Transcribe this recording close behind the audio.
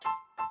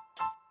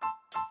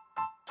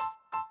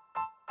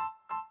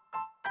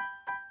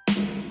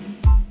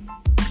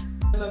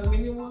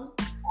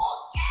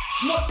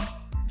Alright,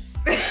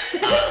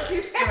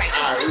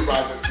 we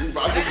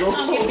about to go.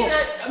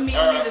 Give me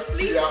the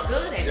sleep.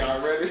 Good at y'all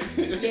ready?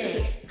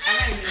 Yeah.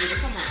 Alright, Nita,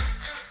 come on.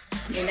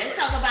 And let's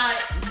talk about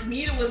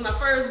Nita was my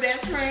first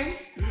best friend.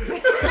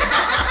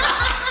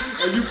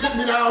 And you put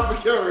me down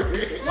for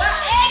Carrie. Well,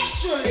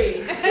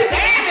 actually,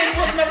 Damon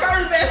was my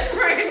first best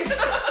friend.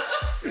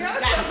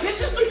 Got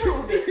pictures to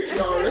prove it.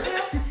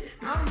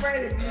 I'm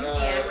ready, dude.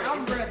 Yeah,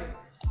 I'm ready.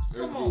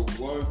 Let's go.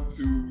 1,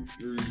 2,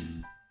 3.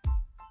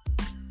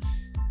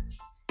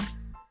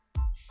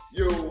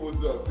 Yo,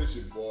 what's up? This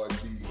your boy D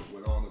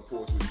with On the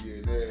Porch with you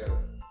and there.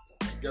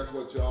 And guess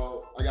what,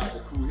 y'all? I got the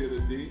crew here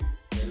today.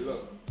 And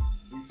look,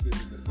 we sit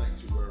in the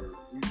sanctuary.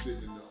 We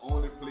sit in the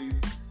only place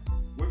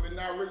women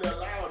not really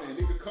allowed in.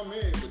 They could come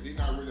in, but they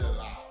not really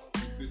allowed.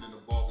 We sit in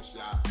the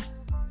barbershop.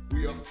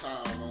 We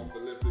uptown on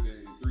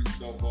Felicity,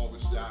 3-star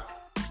barbershop,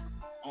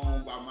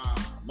 owned by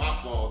my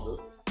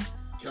father,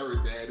 Kerry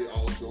Daddy,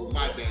 also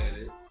my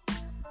daddy,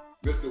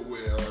 Mr.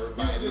 Will.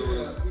 Everybody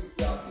know.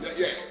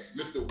 Yeah,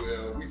 Mr.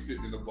 Will. We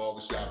sitting in the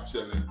barbershop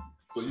chilling,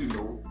 so you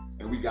know.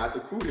 And we got the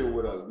crew here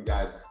with us. We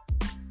got.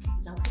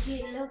 Don't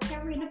forget little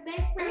Kerry in the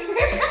background.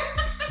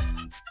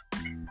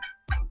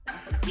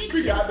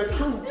 We got the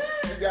crew.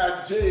 We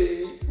got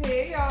Jay.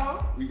 Hey,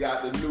 y'all. We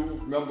got the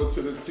new member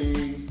to the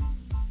team.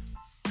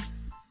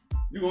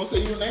 You gonna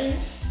say your name?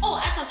 Oh,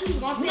 I thought you was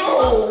gonna say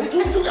no.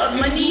 You got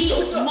my name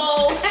is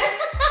Mo.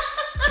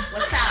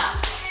 What's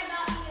up?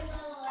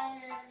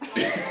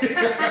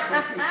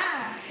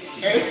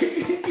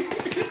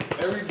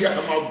 And we got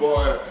my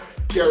boy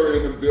Kerry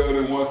in the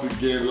building once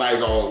again, like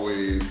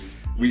always.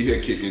 We here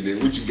kicking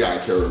it. What you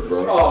got, Kerry,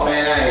 bro? Oh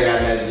man, I ain't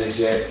got nothing just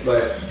yet.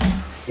 But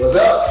what's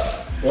up?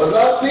 What's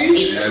up,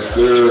 Pete? Yes,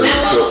 sir.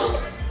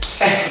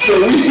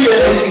 So we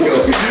here.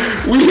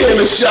 We here in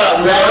the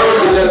shop,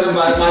 man.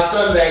 My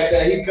son back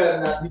there, he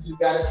cutting up. He just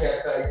got his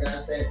hair cut. You know what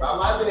I'm saying? By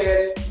my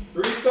daddy,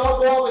 3-star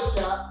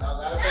barbershop. Y'all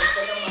gotta go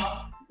check him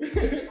out.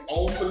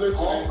 On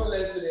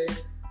Felicity.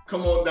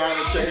 Come on down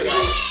and check it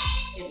out.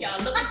 If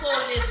y'all looking for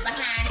this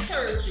behind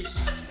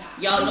churches,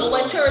 y'all know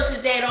what church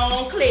is at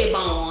on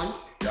Claiborne.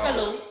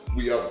 Hello.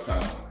 We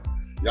uptown.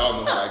 Y'all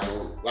know how I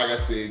go. Like I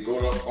said, go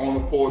to On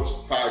the Porch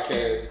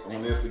podcast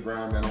on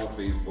Instagram and on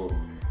Facebook.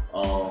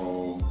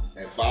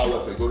 And follow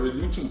us and go to the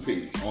YouTube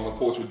page, On the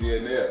Porch with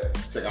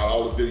DNL. Check out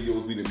all the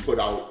videos we done put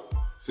out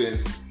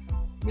since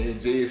me and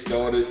Jay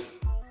started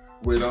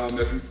with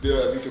if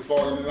you can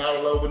fall in and out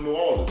of love with New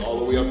Orleans, all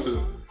the way up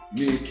to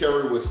me and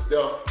Kerry with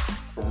Steph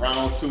from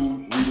round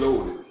 2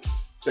 reloaded.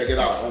 Check it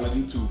out on the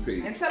YouTube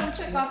page. And tell them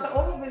check out the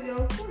older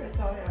videos too that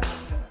y'all have.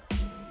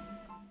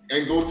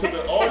 And go to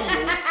the audio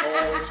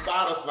on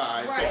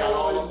Spotify. Right. Check out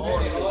all the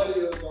audio.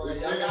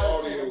 Y'all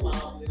gotta check them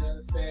out, you know what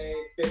I'm saying?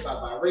 Fit by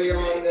Ray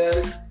on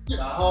there.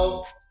 My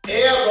home.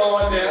 Air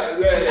on there.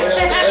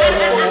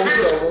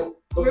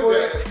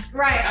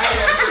 Right.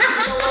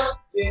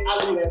 I'll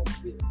do that.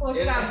 Or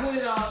she got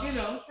booted off, you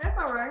know. That's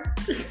all right.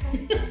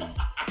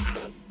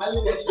 I'll do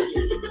that.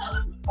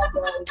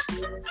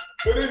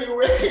 But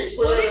anyway.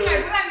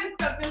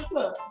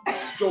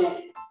 So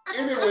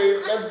anyway,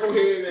 let's go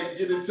ahead and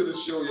get into the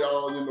show,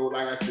 y'all. You know,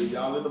 like I said,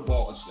 y'all in the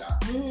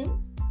barbershop. Mm-hmm.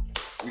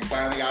 We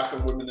finally got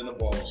some women in the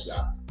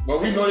barbershop. But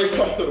we know they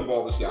come to the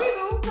barbershop. We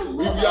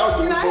do.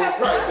 Y'all do, right.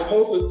 But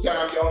most of the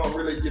time, y'all don't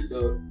really get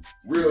the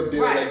real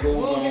deal that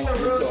goes on into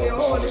a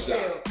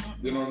barbershop.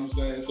 You know what I'm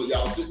saying? So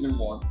y'all sitting in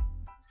one,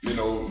 you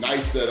know,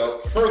 nice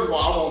setup. First of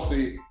all, I won't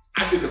say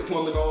I did the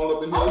plumbing all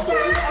up in there. So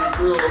it's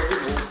real,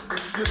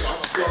 you know, I'm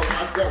a plumber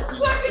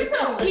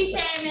myself. He's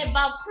saying that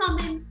about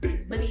plumbing,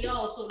 but he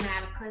also know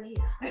how to cut it.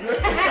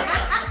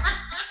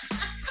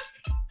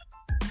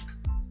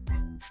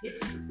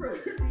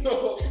 So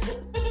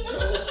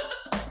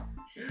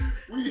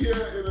we here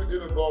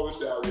in a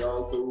barbershop,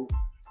 y'all. So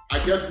I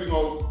guess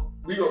we'll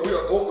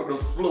open the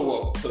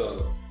floor up to.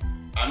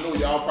 I know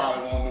y'all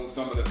probably want to know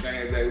some of the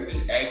things that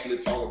we actually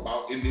talk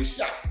about in this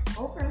shop.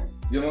 Okay.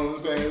 You know what I'm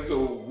saying? So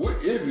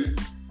what is it?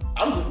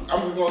 I'm just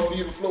gonna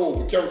leave the floor,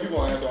 but Kevin, you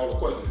gonna answer all the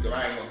questions because I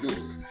ain't gonna do it.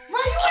 Why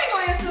you ain't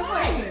gonna answer the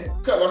question?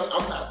 Because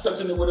I'm not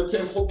touching it with a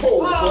 10-foot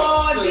pole.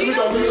 Oh, so we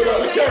gonna leave it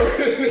on the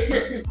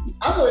Kevin.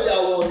 I know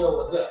y'all want to know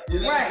what's up. You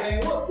know right. what I'm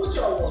saying? What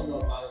y'all want to know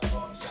about the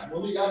barbershop?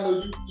 Monique, I know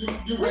you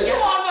what you want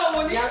to know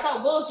when y'all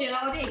talk bullshit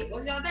all day?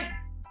 What y'all think?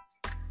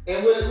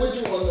 And what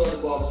you want to know in the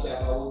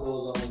barbershop? What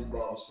goes on in the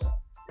barbershop?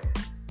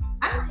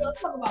 I don't know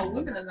talk about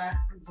women a lot.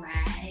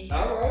 Right.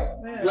 All right.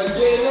 Yeah. But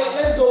Jay,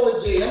 let's go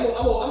with Jay. I'm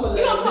gonna let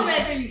you come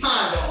back and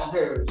ponder on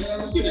her. You know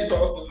what I'm saying?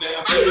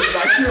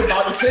 Like she was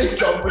about to say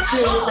something, but she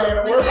ain't saying a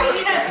word. Go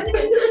ahead.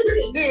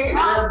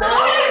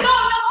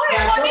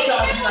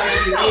 Sometimes she like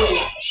to be old.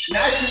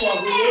 Now she want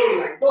to be old.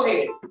 Like, go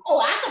ahead. Oh,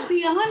 I could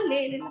be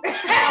 100. Now,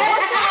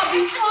 what y'all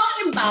be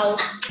talking about?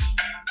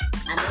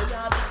 I know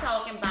y'all be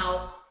talking about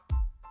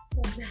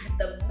who got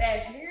the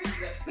best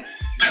music.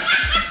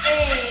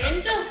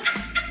 And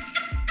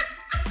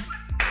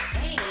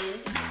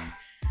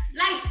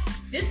like,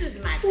 this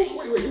is my thing.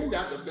 Wait, who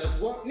got the best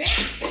what? Yeah.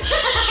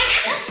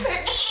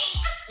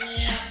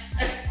 I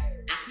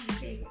can't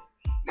say it.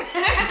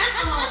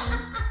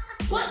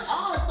 But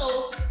also,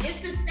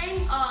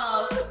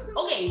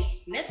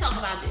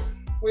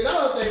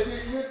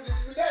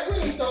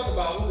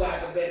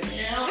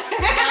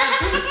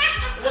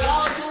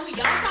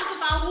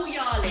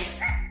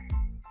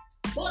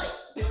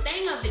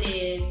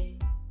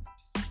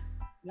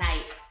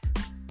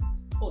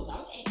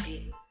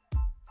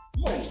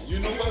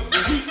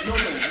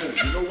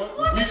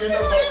 in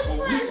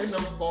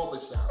the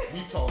barbershop,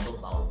 we talk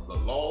about the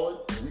Lord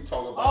and we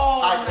talk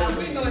about now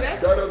we know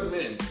that's better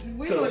men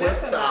we to know the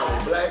that's a reptile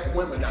lie. black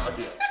women out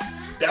there.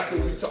 That's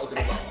what we talking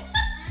about.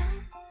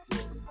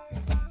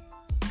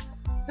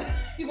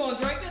 You gonna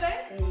drink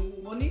today?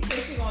 Monique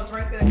said she gonna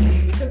drink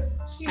today because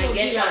she I gonna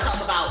guess be y'all like,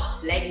 talk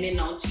about black men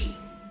don't cheat.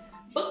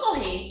 But go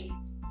ahead.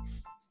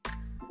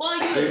 Boy, you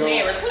They was don't.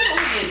 married. Put your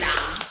hand down.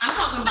 I'm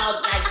talking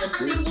about like the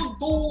single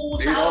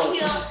dudes They out don't.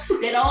 here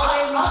that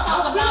always want to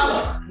talk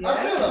about.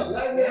 I feel them.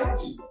 Black men don't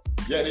cheat.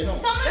 Yeah, they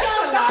don't. Some of that's a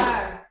y'all don't.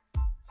 lie.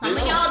 Some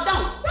They of y'all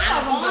don't.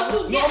 I'm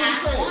going to get No, I'm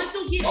just saying.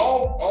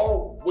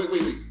 it.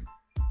 Wait.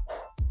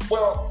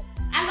 Well,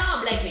 I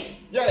love black men.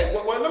 yeah.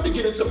 Well, let me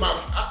get into my.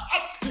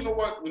 You know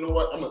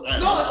what? I'm No,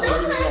 that's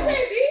what I'm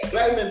saying, D.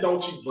 Black men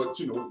don't cheat, but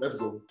let's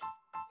go.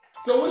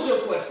 So what's your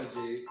question,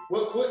 Jay?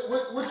 What you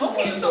want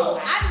Okay, to so know?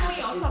 I know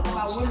y'all talking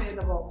about women in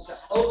the barbershop.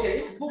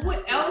 Okay. But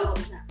what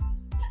else?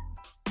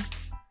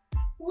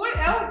 What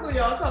else do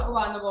y'all talk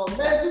about in the barbershop?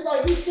 Man, just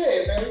like you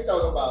said, man, we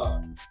talk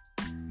about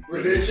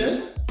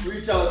religion, we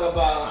talk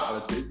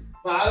about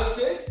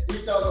politics,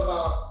 we talk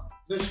about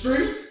the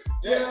streets.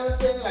 You know what I'm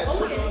saying? Like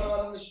what's Okay. going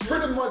on in the streets.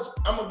 Pretty much,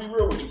 I'm gonna be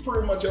real with you.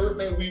 Pretty much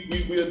everything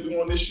we are doing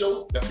on this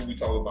show, that's what we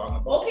talk about in the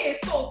bar. Okay,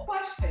 so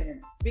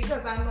question,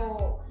 because I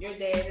know your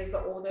dad is the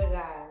older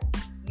guy,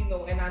 you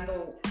know, and I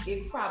know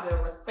it's probably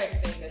a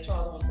respect thing that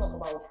y'all don't talk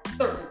about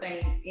certain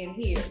things in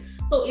here.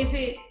 So is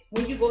it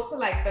when you go to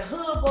like the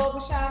hood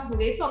barbershops, do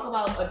they talk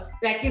about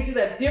like is it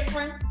a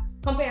difference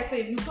compared to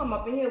if you come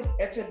up in here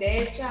at your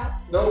dad's shop?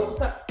 No,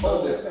 So,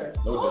 no different.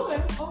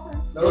 Okay.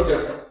 No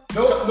different.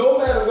 No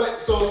matter what.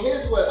 So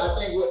here's what I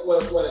think what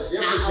a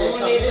difference I they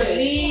come only in.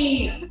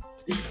 believe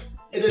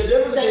And the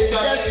difference the they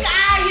come in.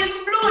 sky is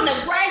blue and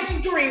the grass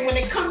is green. When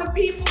it comes to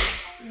people,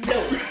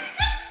 no.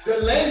 The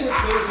language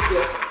may be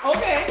different.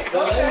 Okay. The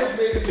language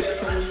may be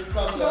different when you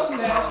come No, to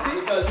nasty.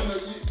 because you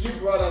know you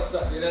brought up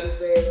something. You know what I'm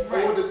saying?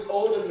 Right.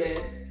 Older men.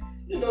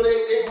 You know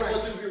they Right.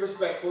 want you to be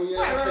respectful. You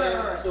know Right, what I'm saying?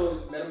 right.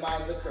 So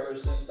minimize the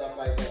curse and stuff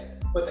like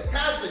that. But the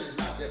content is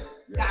not different.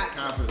 Gotcha.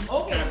 Confidence.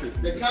 Okay. Confidence.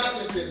 The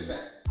content is the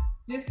same.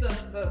 Just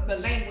the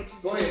language. is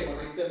Go ahead, different.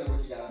 Monique. Tell me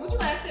what you got. What you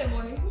guys say,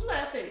 Monique? What you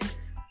guys say?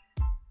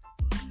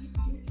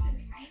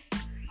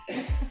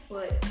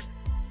 But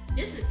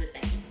this is the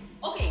thing.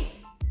 Okay.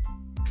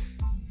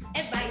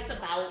 Advice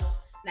about,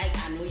 like,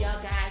 I know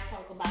y'all guys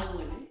talk about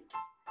women.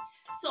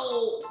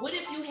 So what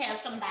if you have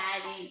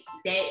somebody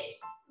that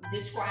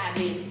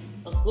describing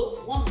a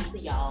good woman to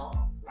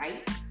y'all,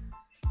 right?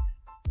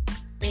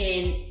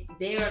 And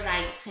they're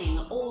like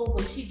saying, oh,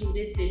 but she do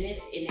this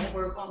and that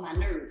work on my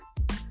nerves.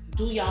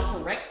 Do y'all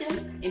correct them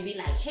and be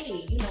like,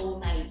 hey, you know,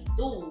 like,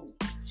 dude,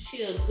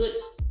 she a good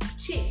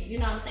chick, you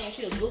know what I'm saying?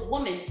 She a good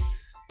woman.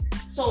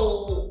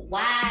 So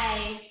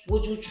why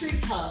would you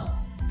treat her?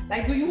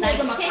 Like, do you Like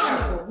hold them terror.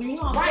 accountable? Do you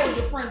hold Right.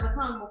 your friends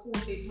accountable for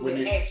what they do When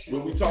in it- action?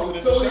 when we talking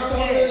in So the we shop,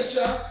 talking in the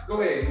shop.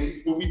 Go ahead,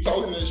 Lee. when we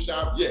talking in the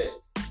shop, yeah.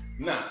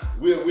 Nah,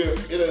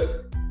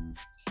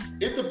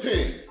 it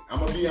depends. I'm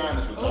gonna be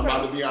honest with you. I'm Okay.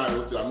 about to be honest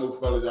with you. I know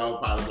fellas y'all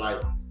probably like,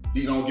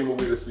 you don't give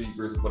away the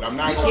secrets, but I'm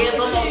not You Give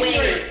gonna them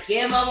away.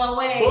 Give them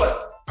away.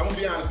 But I'm gonna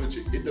be honest with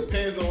you. It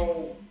depends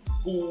on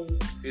who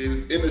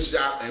is in the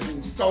shop and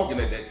who's talking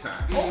at that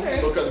time.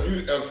 Okay. Because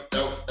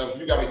if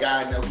you got a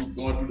guy now who's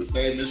going through the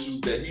same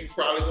issues that he's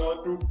probably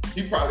going through,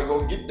 he probably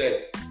gonna get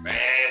that, man,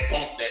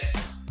 bump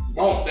that.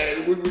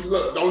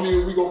 Look, don't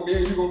even, we gonna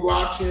go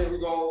out here and we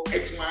gonna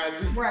X, Y, and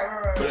Z.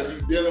 Right. But if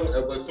he's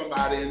dealing with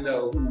somebody in there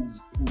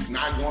who's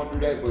not going through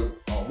that,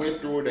 but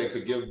went through it, that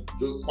could give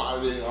good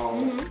quality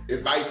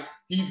advice,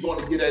 he's going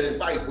to get that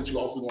advice. But you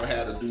also going to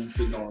have the dude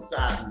sitting on the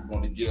side who's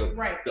going to give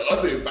Right. the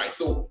other advice.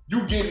 So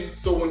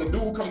when the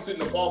dude comes sit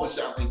in the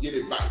barbershop and get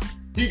advice,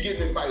 he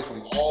getting advice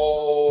from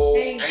all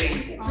Angles.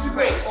 angles. See,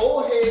 but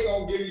old head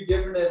gonna give you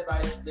different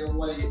advice than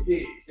one of your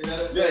kids. You know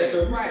what I'm saying? Yeah. So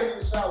if you Right. sit in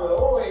the shop with an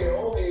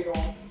old head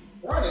gonna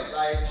run it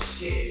like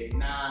shit.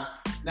 Nah,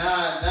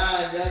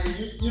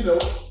 you know,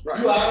 Right.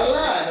 you out of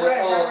line.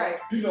 Right.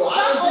 You know, Some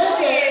I done old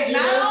did that. heads, You know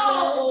not what I'm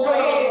all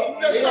saying?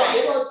 old No. heads.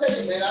 They gonna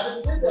tell you, man, I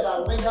done did that. I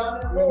went down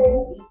that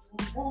road.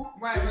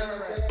 Right, You know what I'm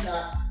saying?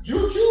 Now, you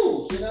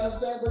choose. You know what I'm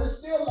saying? But it's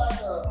still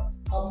like a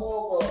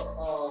more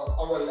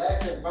of a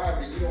relaxed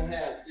environment. You don't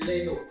have, it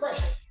ain't no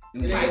pressure.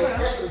 It ain't no Right.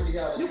 pressure to be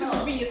held You can just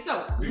accountable. be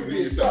yourself. You You be be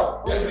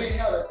yourself. yourself. You're being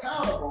held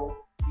accountable.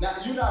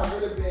 You're not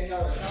really being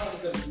held accountable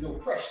because there's no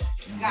pressure.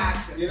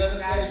 Gotcha. You know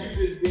what I'm saying?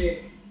 You just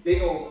being, they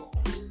gon'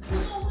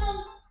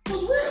 run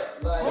what's real.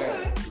 Like,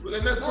 Okay.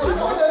 And that's no, pretty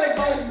some of much that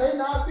advice may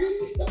not be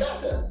the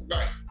best.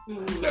 right.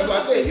 Mhm. That's why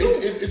I say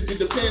it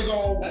depends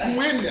on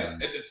who in there at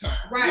the time.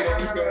 Right, You know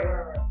what I'm right.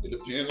 saying? It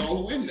depends on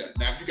who in there.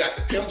 Now, if you got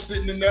the pimp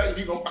sitting in there,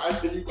 he gonna probably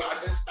tell you go out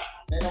there and stop.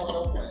 They don't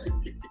know that.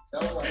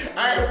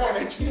 I ain't the one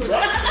that you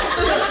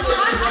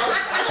right.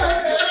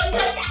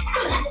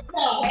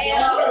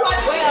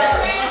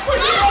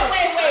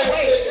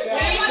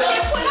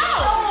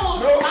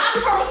 Well, my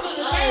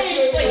personal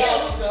name for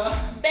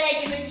him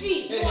back in the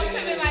Jeep. You want to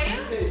tell me about him?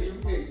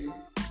 Hey, you.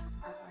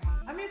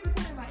 I mean, you can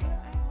tell me about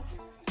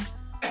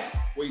him.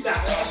 Wait, Stop.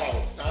 time out.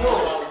 No,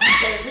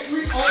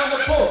 we on the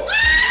post.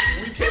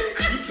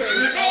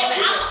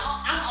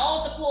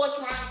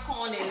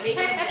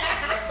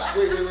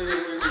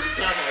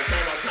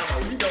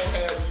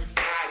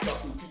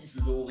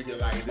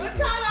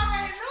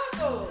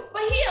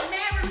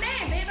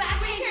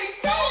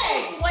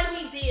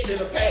 In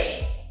the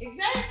past.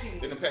 Exactly.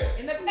 In the past.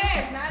 In the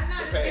past, not The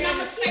past. And I'm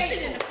gonna keep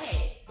it in the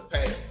past. The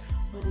past.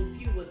 But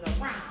if you was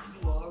around,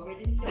 you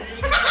already know what it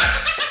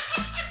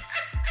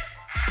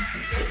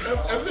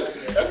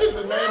That's just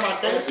the name I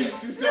think she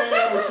said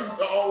that what she used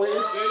to always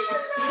say.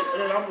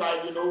 And I'm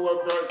like, you know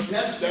what, bro?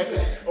 That's what she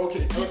said.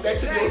 Okay, keep that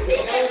to Right, yourself.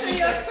 keep that to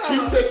yourself.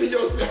 Keep that to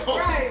yourself.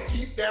 Right.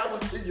 Keep that one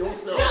to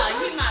yourself. No,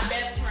 he my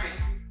best friend.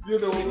 You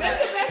know. That's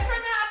your best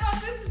friend now? I thought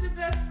this was your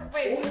best friend.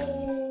 Wait,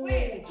 Ooh,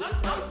 wait.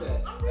 just like that.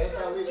 That's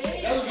how we. That was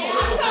Yeah,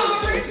 what I'm she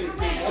sorry.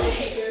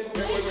 said.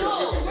 Wait.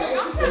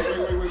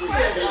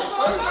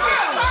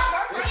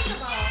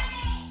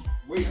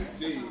 Wait. Wait,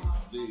 Jay,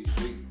 wait.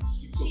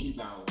 She put me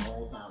down a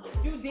long time ago.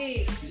 You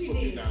did. She put me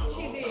did. down She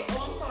all did. the Oh,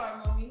 I'm sorry,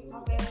 mommy. My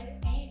bad.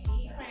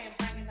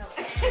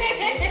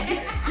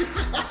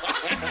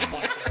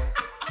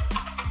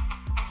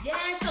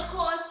 Yes, of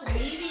course,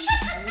 Needy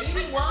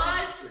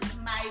was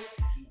my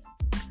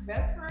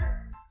Best friend?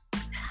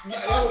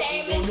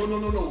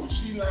 No.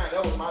 She lied.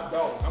 That was my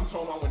dog. I'm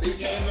talking about when they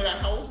came to the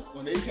house.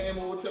 When they came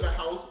over to the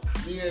house,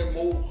 me and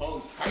Mo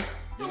hung tight.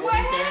 You So know what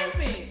I'm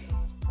saying?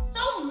 happened?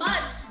 so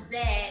much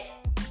that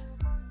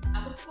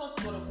I was supposed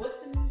to go to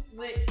Woodson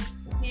with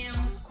him,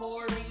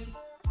 Corey,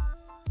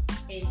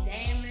 and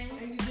Damon.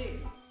 And you did.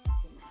 My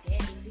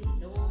dad said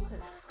no,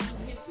 because I was going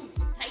to get too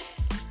tight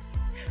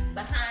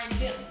behind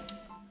him.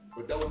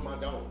 But that was my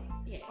dog.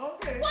 Yeah.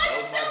 Okay. What That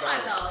is was still my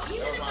dog? That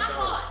Even was in my my dog.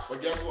 heart. But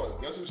guess what?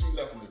 Guess who she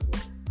left me for?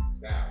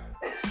 Now.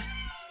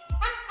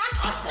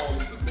 I call him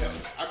the Mel.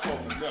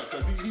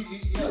 Because he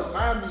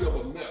remind me of a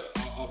Mel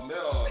governor or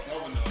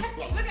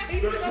something. Look how he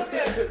put up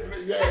there.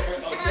 Yeah, a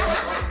Mel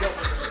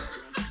governor.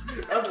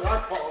 That's what I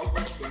call him,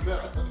 the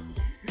Mel.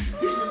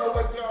 You know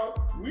what, y'all?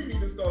 We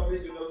need to start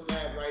making those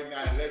signs right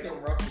now and let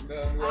him run from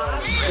Mel. You know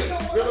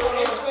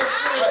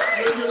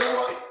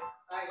what?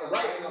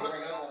 Right. I'm gonna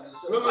bring up on this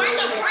show. Bring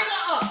her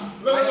up.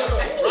 Look,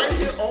 right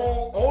here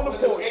on the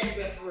porch.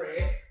 Ex-best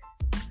friend.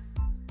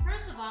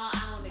 First of all, I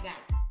only got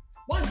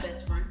one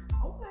best friend.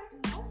 Okay.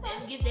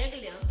 Let's get that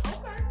clear.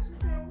 Okay. She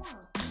said one.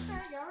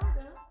 Okay, y'all heard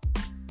that.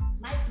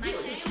 My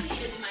family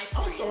is my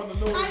I'm friend. starting to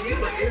know Are you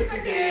you are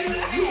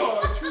instigating. You are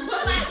a true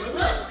But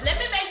look, let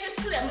me make this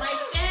clear. My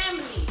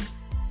family,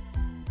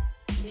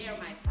 they're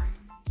my friends.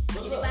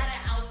 But look, Anybody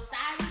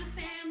outside of the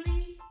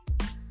family,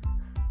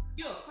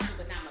 you're a friend,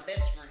 but not my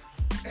best friend.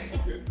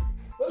 Okay.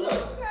 but look,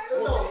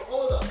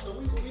 hold up. So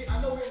we I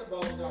know we're in the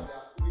barbershop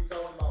now. We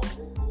talking about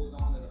what goes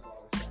on in the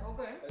barbershop.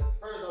 Okay. But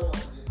first, I want to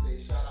just say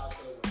shout out to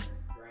the women,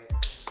 right?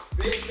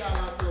 Big shout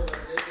out to the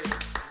women. This is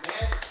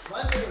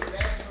Monday was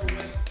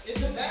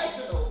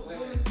International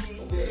Women's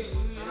Day,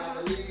 and I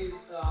believe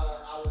I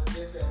was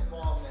just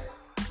informed that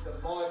the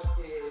March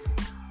is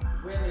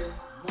Women's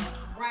Month,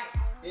 Right.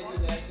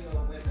 International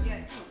Women's Yeah.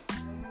 Month.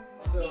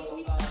 So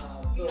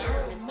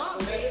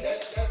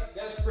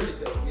that's pretty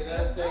dope. You know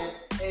what I'm saying?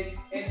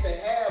 And to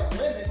have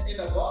women in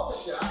the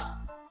barbershop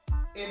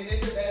in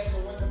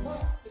International Women's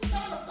Month, it's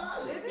kind of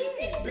fire. It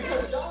is.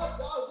 Because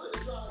y'all really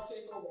trying to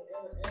take over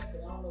every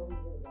facet. I don't know who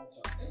really want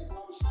y'all. In the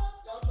barbershop,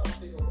 y'all trying to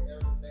take over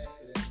every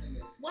facet in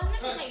this. Well, let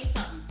me tell you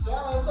something. So I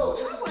don't know.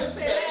 This I wouldn't is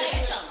say that.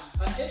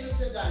 an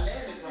interesting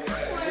dynamic right I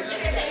there. wouldn't You know say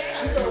what I'm that.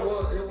 saying? You know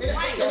what? And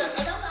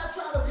I'm not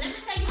trying to be. Let me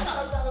tell you I'm not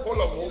something. trying to be, Hold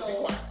up, you Mo, be know,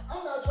 quiet.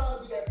 I'm not trying to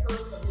be that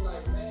person to be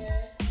like, man,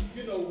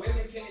 you know,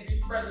 women can't be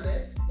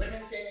presidents,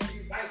 women can't be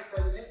vice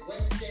presidents,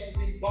 women can't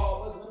be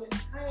barbers, women.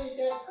 I ain't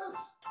that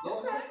person. You know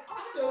what I mean? I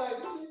feel like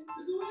women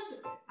can do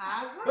everything. I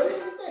agree. But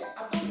here's the thing, I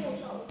don't want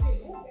y'all to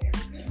take over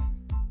everything.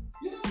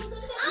 You know what I'm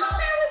saying? I don't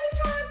know what you're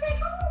trying to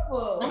take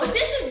over. No, but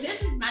this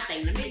is my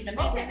thing. Let me Okay,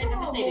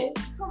 say this.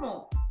 come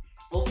on.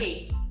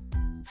 Okay.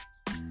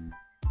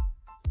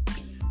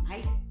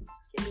 I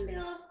get a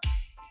little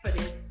for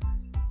this.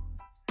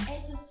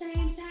 At the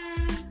same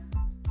time,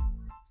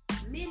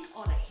 men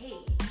are the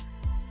head.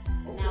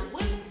 Now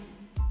women,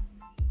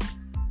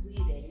 we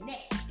the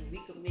neck, and we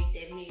can make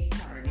that head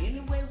turn any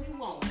way we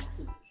want it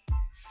to.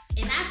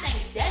 And I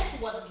think that's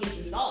what's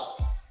getting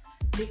lost.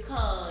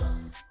 Because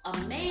a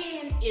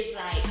man is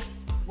like,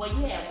 well,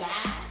 you have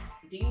God,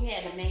 then you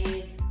have the man,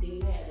 then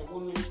you have the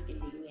woman,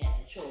 and then you have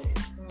the children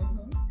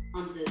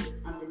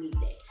underneath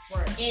that.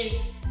 Right. And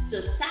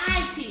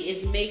society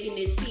is making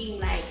it seem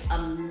like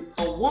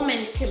a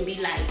woman can be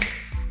like,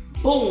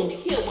 boom,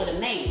 killed with a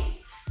man.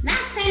 Not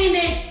saying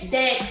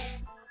that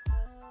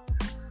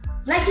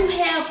like you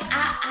have,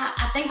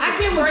 I think I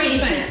get what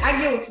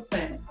you're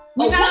saying. A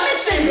woman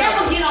should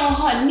never get on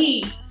her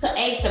knee to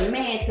ask a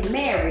man to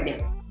marry them.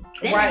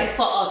 That Right. ain't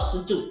for us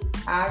to do.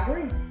 I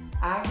agree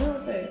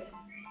with that.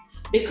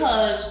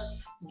 Because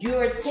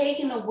you're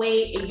taking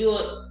away and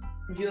you're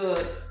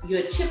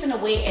chipping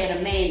away at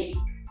a man's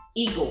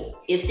ego,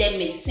 if that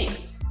makes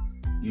sense.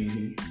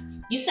 Mm-hmm.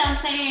 You see what I'm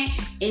saying?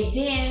 And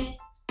then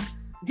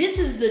this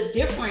is the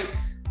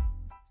difference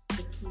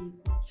between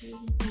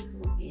Caucasian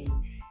people and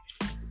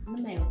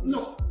Americans.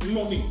 No,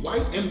 Monique,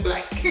 white and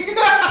black. No, we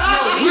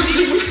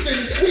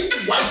say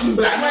white and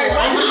black. I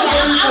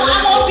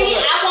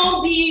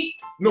won't be.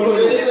 No.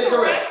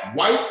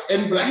 White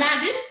and black.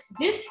 Now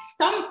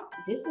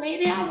this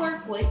lady I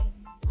work with,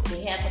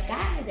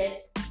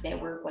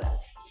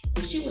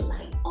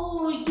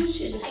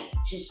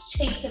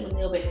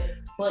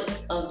 But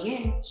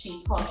again,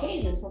 she's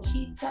Caucasian, so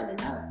she's telling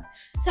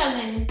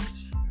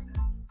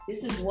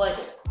this is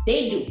what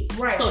they do.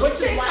 Right. So But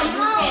this is chase why them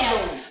you how,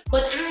 have. though?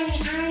 But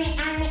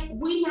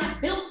we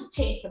not built to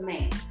chase a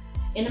man.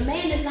 And a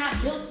man is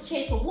not built to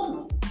chase a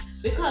woman.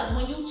 Because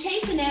when you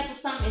chasing after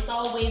something, it's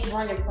always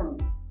running from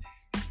you.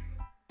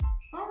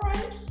 All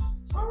right.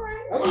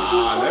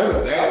 Wow, that's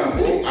damn. I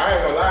ain't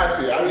gonna lie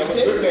to you. I never looked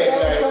at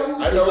that.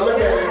 I never looked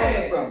at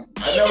it.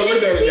 I never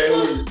looked at it that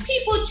way.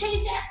 People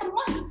chase after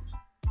money.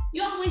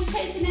 You're always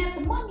chasing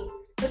after money,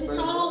 but it's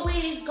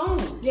always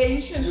gone. Yeah,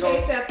 you shouldn't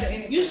chase after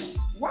anything.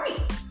 Right.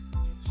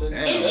 Damn,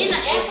 And the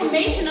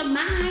affirmation of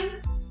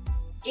mine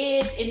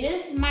is, and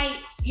this might,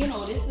 this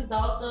is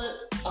off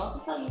the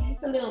subject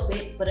just a little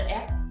bit, but the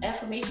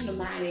affirmation of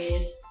mine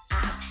is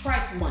I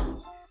attract money.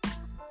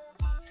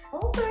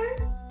 Okay.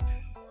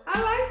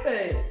 I like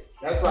that.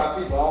 That's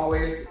why people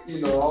always,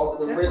 all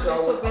the That's rich why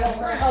always. it's so Oh,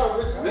 man, how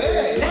the rich?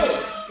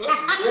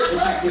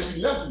 But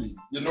she left me.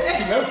 She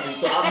left me.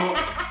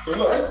 So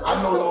look, I'm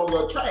no longer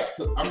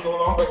attracted.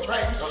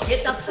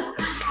 Get the fuck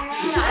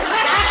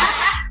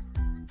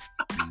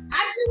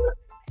I do what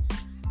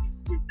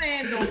you're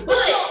saying though.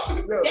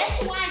 But that's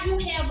why you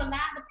have a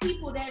lot of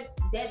people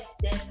that's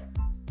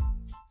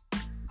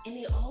and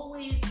they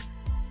always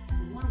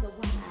wonder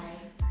why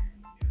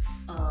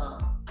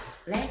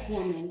black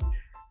women,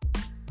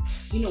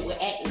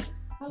 with athletes.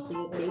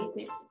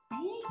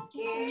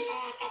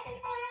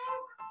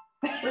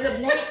 But a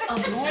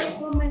black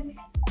woman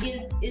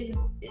is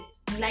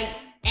like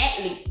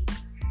athletes.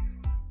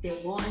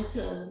 They're going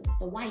to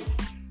the white.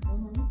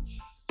 Mm-hmm.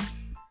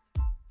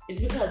 It's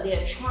because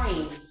they're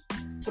trained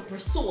to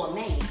pursue a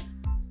man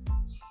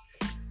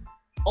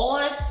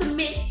or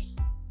submit.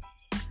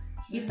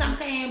 You see what I'm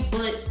saying?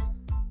 But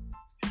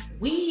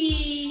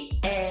we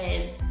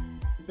as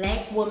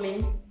black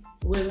women,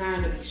 we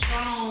learn to be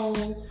strong,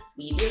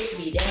 be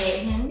this, be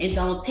that, and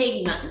don't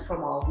take nothing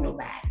from off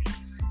nobody.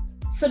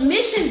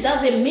 Submission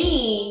doesn't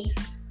mean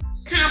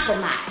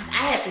compromise.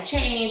 I have to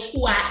change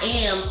who I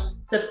am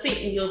to fit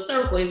in your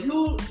circle. If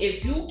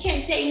you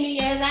can't take me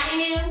as I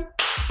am,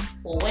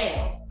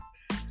 well.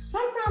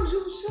 Sometimes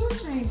you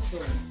should change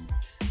them.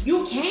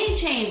 You can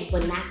change,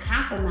 but not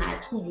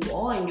compromise who you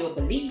are and your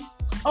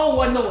beliefs. Oh,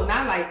 well, no,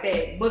 not like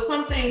that. But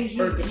some things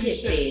you should.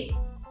 Said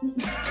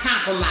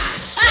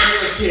compromise.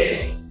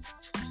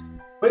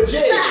 But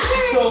Jay,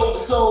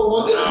 so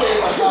what this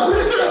says about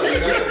this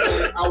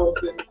stuff, I would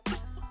say,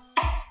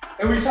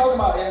 and we talking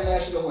about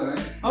international women,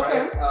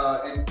 okay,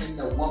 right? And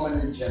the woman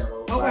in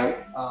general, okay. Right?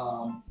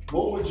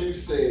 What would you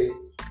say,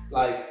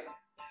 like,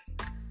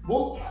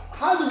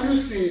 how do you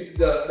see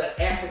the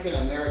African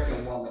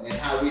American woman and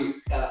how we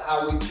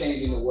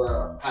changing the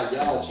world, how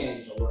y'all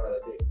changing the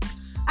world today?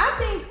 I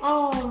think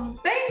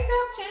things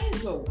have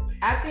changed though.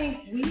 I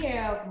think we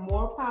have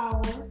more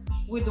power.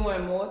 We're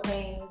doing more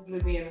things.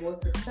 We're being more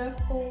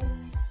successful,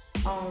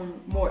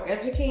 more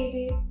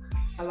educated.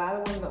 A lot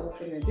of women are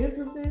opening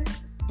businesses.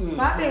 Mm-hmm.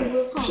 So I think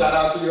we'll come. Shout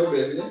out to your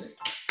business.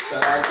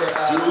 Shout out to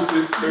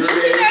Juicy 38.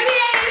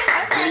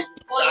 Okay.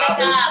 Go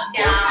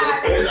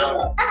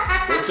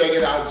check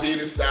it out.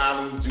 Jada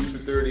Styling, Juicy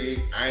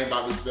 38. I ain't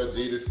about to spell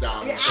Jada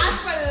Styling. Yeah, I'll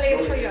spell it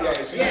later for y'all.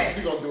 Yeah,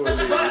 she gonna do it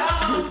later.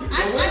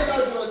 But we're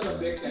gonna do some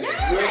big things.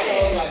 We're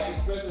talking like,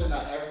 especially in the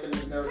African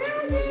American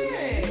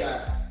community.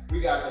 We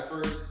got the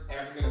first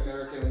African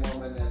American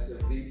woman that's the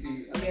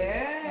VP of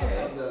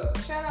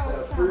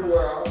the free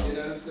world. You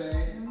know what I'm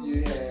saying?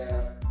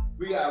 Mm-hmm.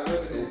 We got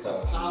women in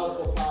some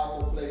powerful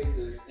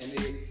places, and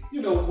they,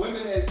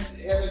 women that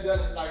haven't done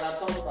it. Like I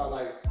talk about,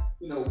 like,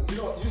 you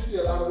see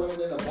a lot of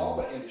women in the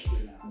barber industry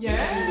now. Yeah.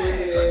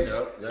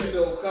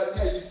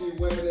 You see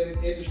women in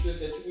industries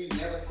that we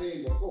never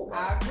seen before.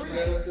 I agree. You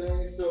know what I'm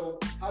saying? So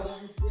how do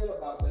you feel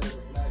about that as a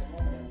black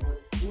woman, and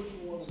what you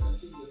want to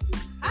continue to see?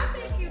 I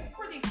think it's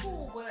pretty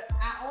cool, but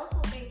I also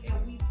think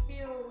that we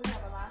still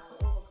have a lot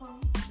to overcome.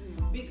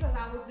 Mm-hmm. Because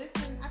I was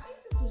listening, I think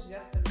this was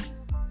yesterday,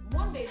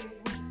 one day this week,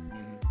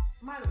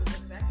 might have been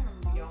yesterday, I can't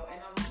remember y'all, and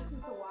I was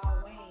listening to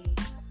Wild Wayne.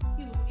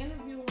 He was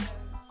interviewing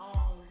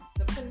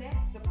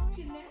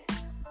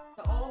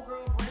the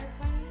all-girl brand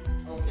thing.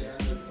 Okay, I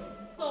know.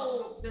 So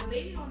the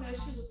lady on there,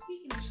 she was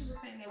speaking, and she was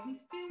saying that we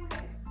still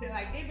have,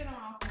 like, they've been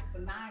around since the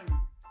 90s,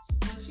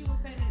 but she was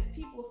saying that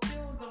people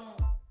still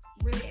don't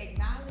really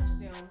acknowledge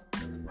them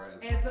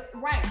as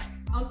right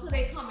until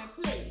they come and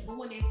play. But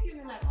when they see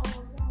them, like,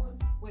 oh, y'all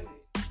with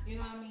it, you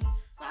know what I mean?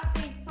 So I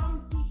think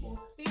some people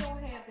still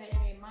have that in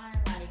their mind,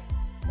 like,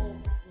 oh,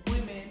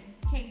 women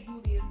can't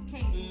do this,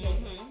 can't do that.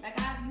 Like,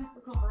 I used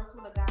to converse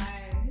with a guy,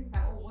 and he was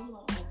like, oh, women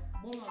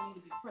don't need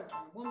to be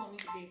president, women don't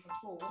need to be in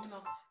control, women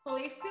don't. So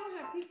they still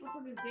have people to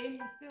this day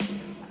who still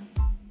like,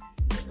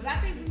 but I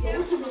think we have. So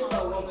what you mean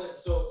by women?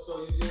 So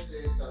you just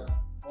said something.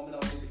 Women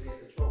don't need to be in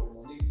control.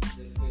 Monique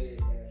just said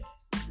that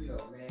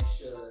man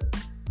should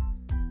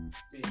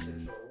be in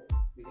control,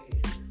 be the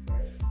head,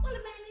 right? Well,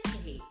 the man is the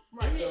head.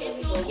 Right. So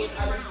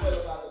how do you feel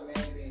about the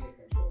man being in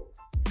control?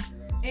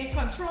 In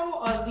control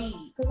or lead?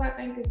 Because I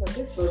think it's a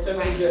difference. So tell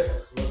me the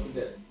difference. What's the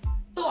difference?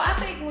 So I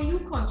think when you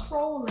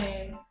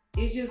controlling,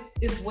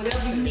 it's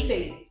whatever you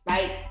say.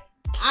 Like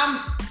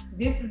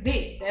this is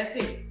it. That's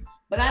it.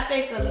 But I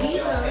think a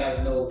leader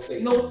have no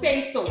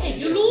say so. Hey,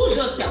 you lose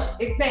yourself.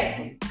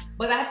 Exactly.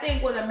 But I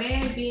think with a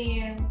man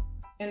being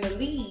in the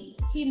lead,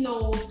 he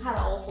knows how to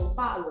also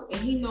follow,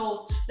 and he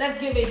knows. Let's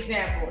give an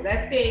example.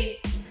 Let's say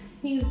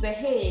he's the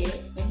head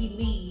and he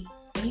leads,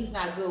 and he's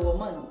not good with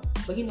money,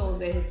 but he knows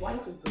that his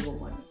wife is good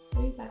with money.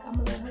 So he's like, I'm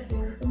gonna let her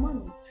deal with the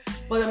money.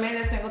 But a man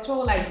that's in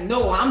control, like,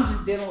 no, I'm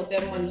just dealing with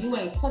that money. You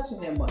ain't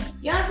touching that money.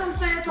 You know what I'm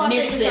saying? So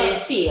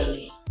Mr.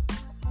 Tilly.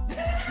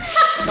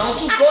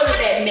 Don't you go to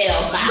that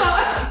mailbox.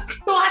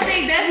 So I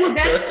think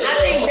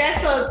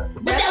that's a.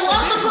 But that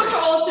was a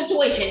control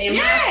situation.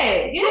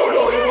 Yeah.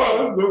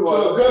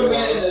 So a good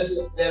man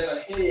that's a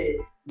head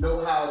know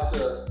how to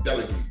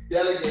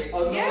delegate or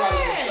know how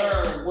to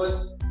discern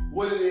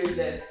what it is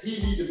that he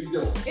need to be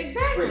doing.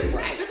 Exactly.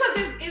 Right. Because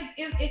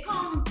it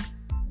comes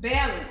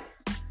balance.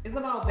 It's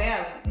about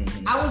balance.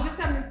 Mm-hmm. I was just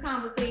having this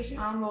conversation.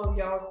 I don't know if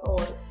y'all saw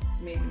it.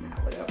 Maybe not.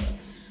 Whatever.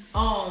 We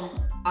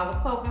were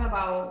talking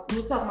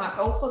about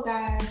alpha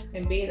guys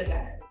and beta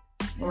guys,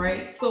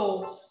 right?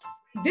 So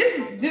this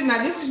is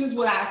just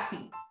what I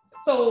see.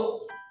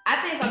 So I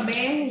think a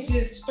man who's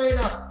just straight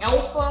up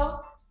alpha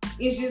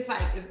is just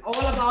like, it's all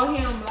about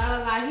him, la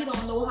la la. He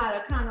don't know how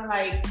to kind of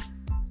like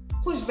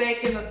push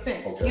back in a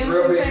sense. Okay. You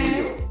know what I'm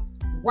saying?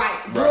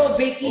 Right, real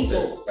big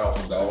ego.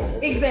 Alpha dog.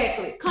 Okay.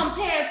 Exactly.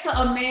 Compared to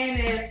a man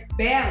that's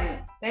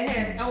balanced, that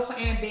has alpha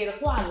and beta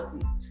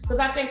qualities. Because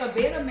I think a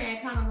beta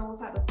man kind of knows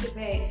how to sit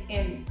back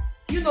and,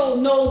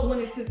 knows when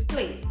it's his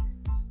place.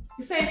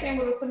 The same thing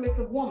with a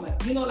submissive woman.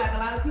 Like a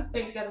lot of people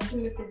think that a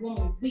submissive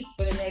woman is weak,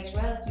 but in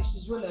actuality,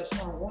 she's really a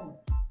strong woman.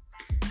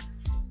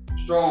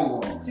 Strong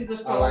woman. She's a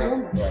strong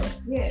woman. Right.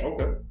 Yeah.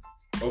 Okay.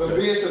 So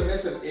being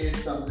submissive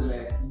is something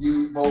that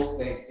you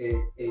both think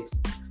is.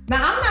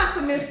 Now I'm not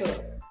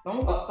submissive.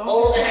 Don't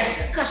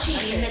because she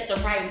ain't met the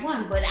right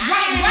one, but right.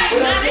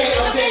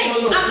 I'm saying,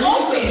 being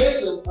open.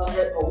 submissive,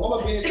 a woman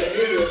being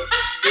submissive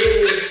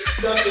is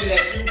something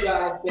that you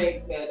guys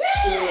think that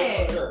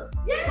should occur.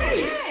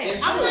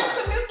 Yeah. I'm not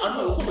submissive. I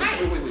know. So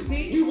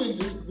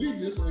wait. We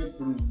just went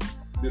through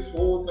this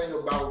whole thing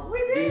about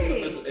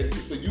being submissive, and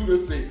for you to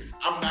say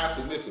I'm not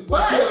submissive,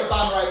 but she's the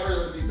right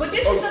person to be submissive. But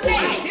this is the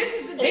thing. This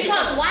is the thing.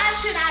 Because why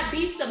should I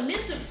be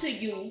submissive to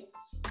you?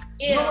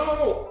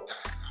 No.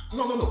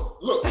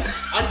 Look,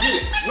 I get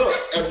it. Look,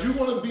 if you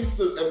want to be,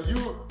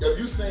 if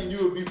you saying you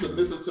would be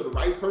submissive to the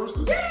right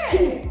person,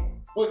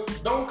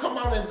 but don't come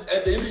out and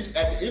at the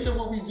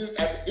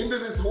end of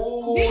this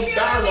whole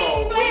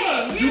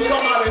dialogue, you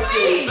come out and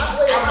say, I'm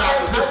not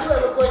submissive. I do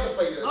have a question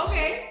for you.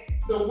 Okay.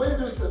 So when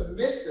do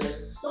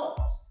submissive start?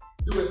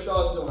 Do it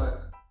start doing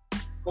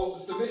goes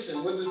to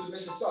submission? When does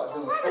submission start?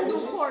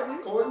 Doing courting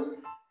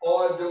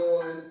or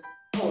doing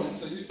owning?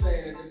 So you're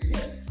saying at the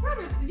beginning.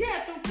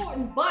 Through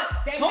courting, but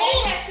that man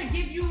has to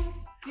give you.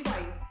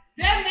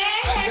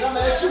 I'm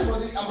asking you,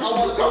 I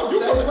want to come to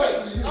the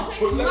question to you.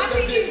 Okay, my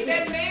thing is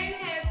that man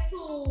has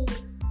to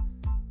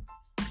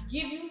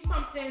give you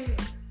something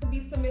to be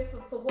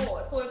submissive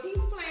toward. So if he's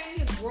playing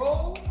his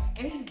role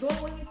and he's doing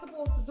what he's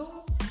supposed to do,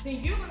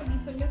 then you're gonna be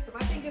submissive.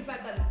 I think it's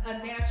like a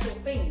natural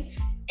thing.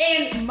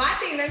 And my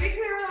thing, let me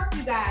clear it up,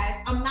 you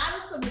guys. I'm not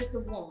a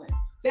submissive woman.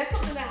 That's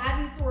something that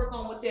I need to work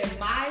on within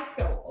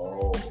myself.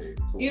 Oh, okay,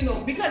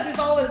 cool. Because it's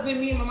always been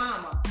me and my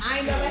mama. I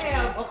ain't never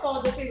have a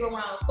father figure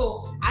around,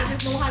 so I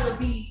just know how to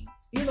be,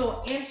 in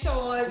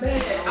charge.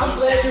 I'm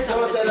glad you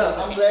brought that up.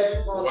 I'm glad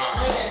you brought that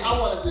up. I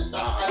want to just.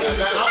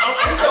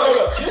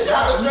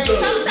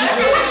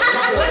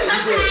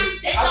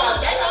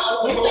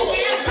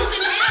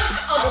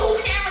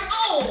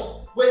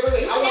 Wait.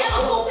 I want a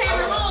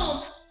two-parent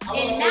home.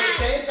 And not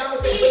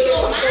see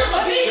your mama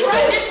be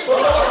pregnant. We're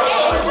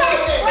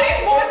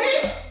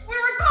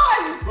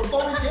recording.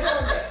 Before we get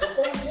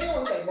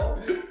on that, Mo,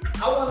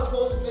 I want to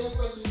pose the same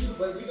question to you,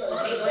 but we gotta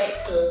get back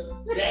to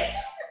that.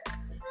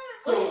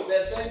 So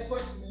that same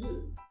question to you.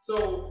 So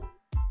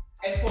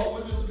as far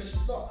when does submission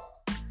start?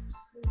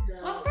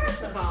 Well,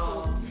 first of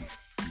all,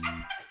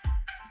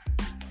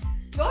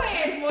 go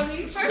ahead,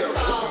 Monique. First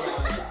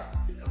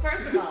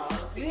of all,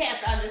 you have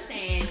to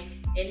understand,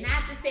 and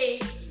not to say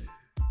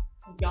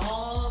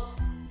y'all,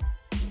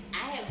 I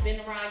have been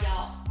around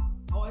y'all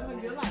all in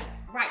your life.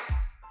 Right.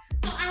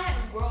 So I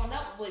have grown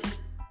up with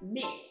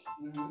men.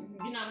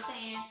 Mm-hmm. You know what I'm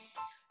saying?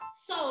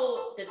 So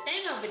the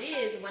thing of it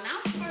is, when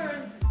I'm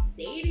first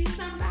dating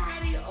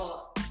somebody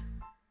or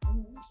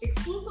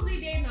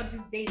exclusively dating or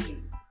just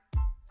dating?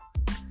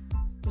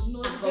 I'm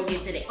gonna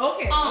get to that.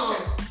 Okay.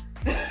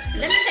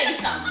 Let me tell you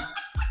something.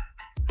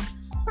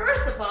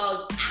 First of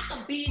all, I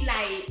could be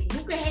like,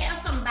 you could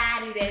have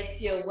somebody that's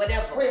your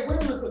whatever. Wait, when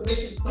does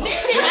submission start? Let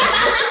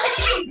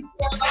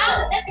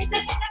me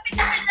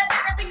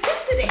get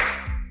to that.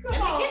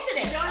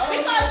 Because now,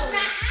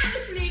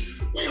 honestly,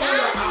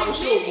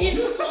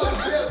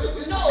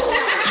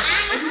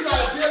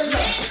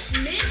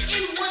 men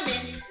and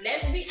women,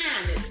 let's be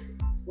honest.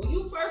 When you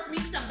first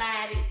meet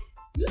somebody,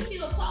 you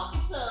still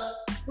talking to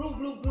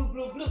blue,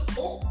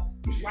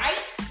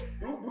 right?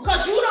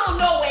 Because you don't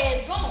know where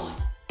it's going.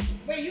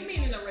 Wait, you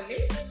mean in a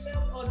relationship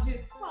or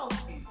just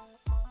talking?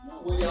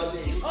 When y'all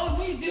date. Oh,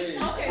 we just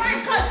okay.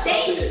 Right, cause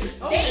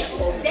dating,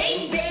 Okay.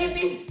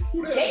 baby,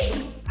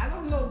 dating, I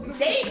don't know.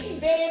 dating,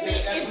 baby,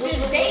 it's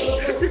just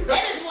dating.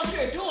 That is what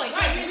you're doing.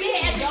 Right, we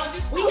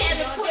had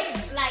to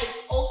put like,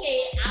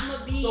 okay,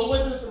 I'ma be. So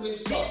when does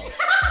submission talk?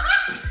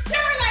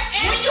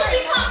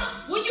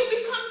 When you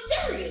become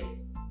serious.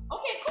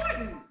 Okay,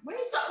 Courtney. When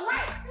is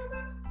Right.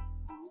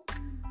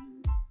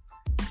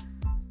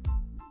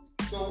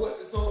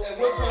 So at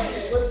what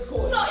point what is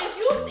court? So if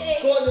you say,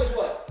 Court is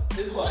what?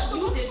 Is what?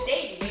 you just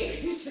dating,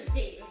 baby, you should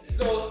date.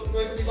 So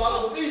it can be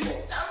multiple people.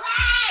 So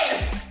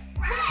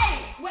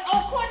right. Well,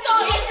 of course. So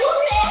if you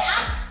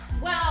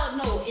say, well,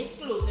 no,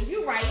 exclusive.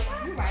 You're right.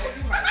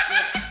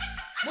 Yeah.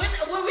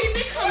 When we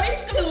become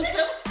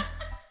exclusive,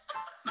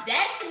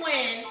 that's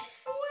when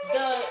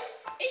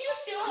and you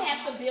still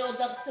have to build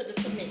up to the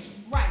submission.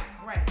 Right.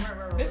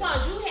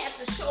 Because you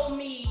have to show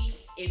me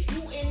if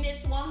you in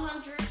this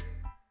 100,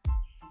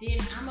 then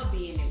I'ma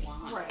be in it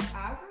 100. Right,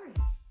 I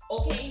agree.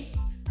 Okay?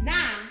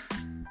 Now,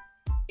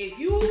 if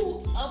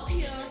you up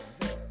here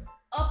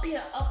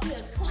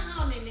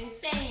clowning and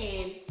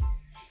saying,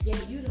 yeah,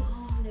 you the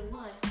only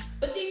one.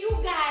 But then you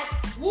got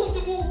whoop the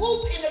whoop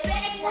whoop in the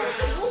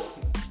background.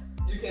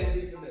 You can't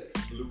be submissive.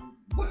 Blue.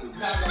 It's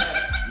not gonna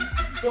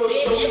happen.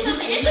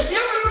 It's a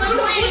difference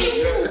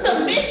between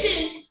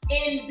submission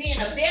and being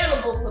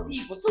available for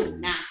people too.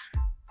 Now,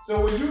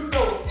 So when you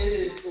know it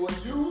is, when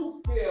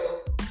you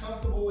feel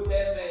comfortable with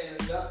that man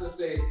enough to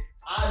say,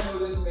 I know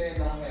this man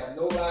don't have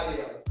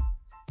nobody else.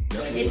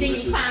 and then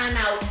you find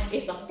out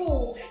it's a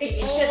fool. It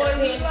should Oh,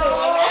 have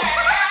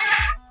been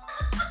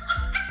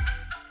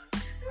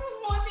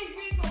Monique,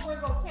 we ain't gonna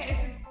bring up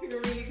past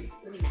experience.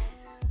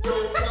 So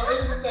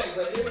here's the thing,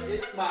 but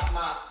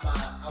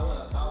I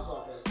want to bounce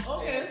off of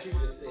Okay. what you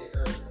just said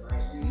earlier,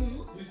 right?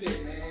 You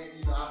said, man,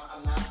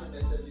 I'm not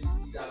submissive.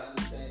 You gotta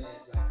understand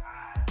that, like,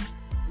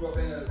 I grew up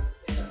in a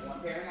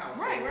one-parent house.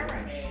 Right.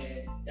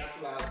 And that's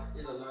what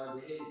is a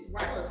learned behavior.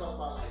 Right. I want to talk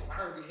about like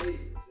learned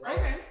behaviors, right?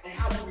 Okay. And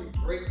how do we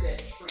break that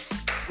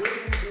trend? What do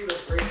we do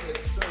to break the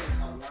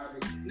trend of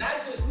learned behavior?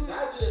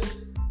 Not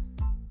just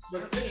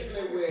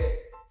specifically with,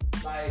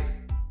 like,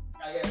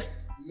 I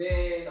guess,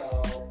 men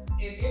or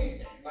in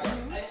anything.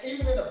 Like,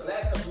 even in the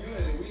black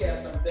community, we have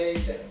some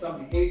behaviors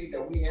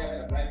that we have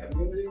in the black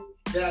community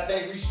that I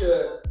think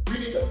we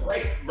need to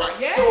break. Right.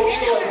 Yeah. So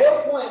at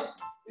what point,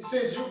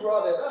 since you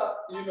brought it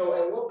up, at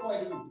what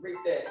point do we break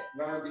that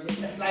learned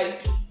behavior?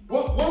 Like,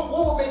 what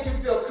would make you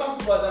feel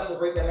comfortable enough to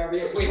break that learned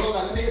behavior? Wait, hold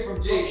on, let me hear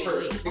from Jade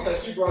first,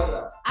 because she brought it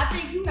up. I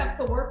think you have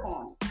to work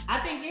on it. I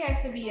think it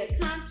has to be a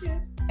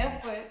conscious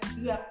effort.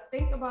 You have to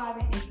think about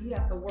it and you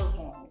have to work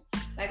on it.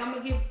 Like, I'm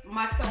gonna give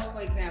myself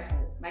an example.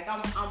 Like,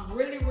 I'm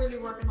really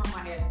working on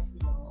my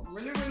attitude. I'm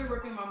really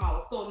working my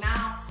mouth. So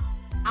now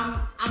I'm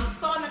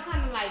starting to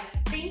kind of like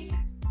think,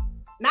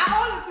 not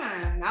all the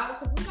time, now,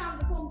 because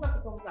sometimes it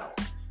comes out.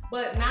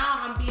 But now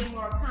I'm being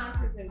more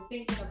conscious and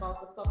thinking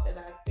about the stuff that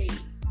I say.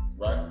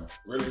 Right.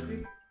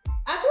 Really?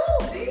 I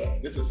do, see?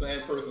 This is the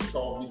same person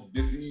called me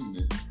this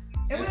evening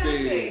And and what I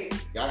say? said,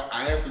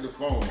 I answered the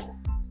phone.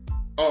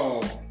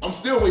 I'm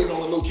still waiting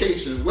on the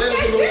location. Where's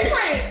That's the location?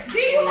 different.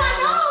 Then you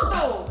my dog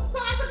though. So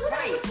I can put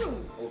it with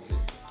you.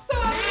 Okay. So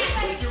I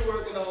But mean, you're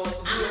working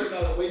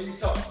on the way you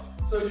talk.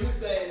 So you're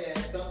saying that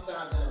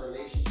sometimes in a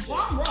relationship,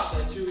 well, I'm rough.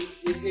 that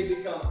it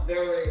becomes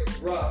very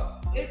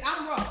rough.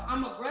 I'm rough.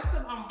 I'm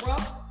aggressive. I'm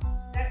rough.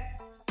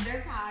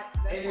 That's how.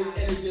 And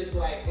it's just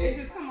like It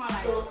just come out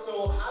like.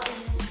 So how do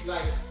you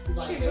like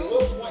You at do?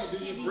 what point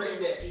do you break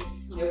that?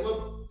 At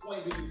what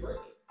point do you break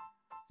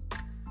it?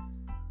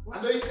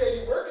 I know you say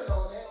you're working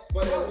on that,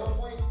 but at what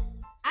point?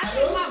 I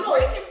think my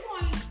breaking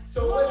point.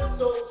 So that's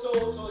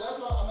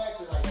what I'm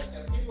asking. Like,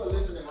 if people are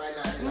listening right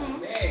now, they're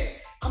like, man,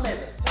 I'm at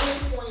the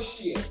same point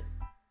shit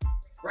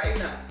right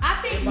now.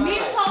 I think in my me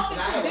life, talking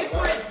and I to have a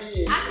different. lot of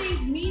beings. I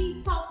think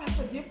me talking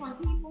to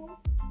different people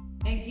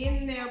and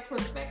getting their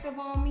perspective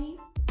on me,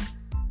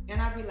 and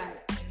I be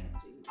like, damn,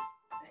 dude,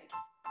 like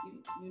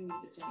you need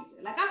to change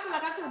it. Like I feel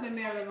like I could have been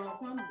married a long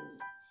time ago.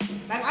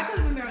 Like I could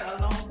have been married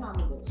a long time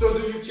ago. So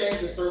do you change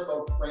the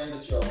circle of friends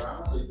that you're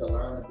around so you can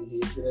learn the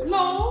behavior?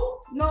 No,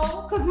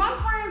 because my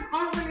friends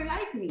aren't really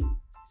like me.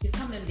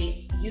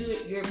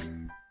 you're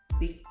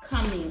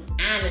becoming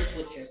honest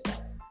with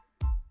yourself.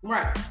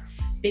 Right.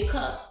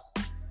 Because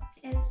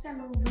as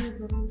fellow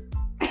Virgos,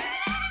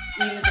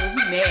 even though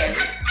he married,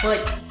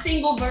 but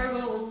single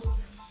Virgos,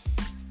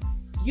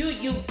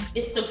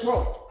 it's the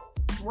growth.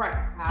 Right.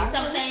 You know what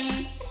I'm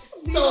saying?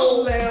 You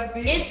So love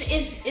me.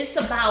 it's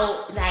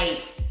about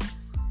like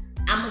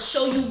I'm gonna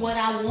show you what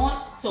I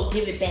want, so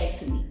give it back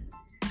to me.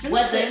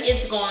 Whether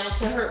it's going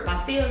to hurt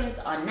my feelings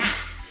or not.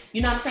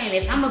 You know what I'm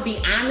saying? If I'm gonna be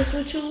honest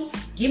with you,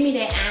 give me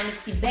that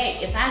honesty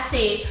back. If I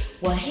say,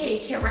 well, hey,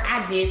 Kara,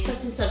 I did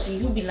such and such, and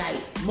you be like,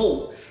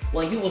 Mo,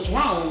 well, you was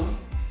wrong.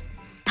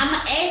 I'm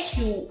gonna ask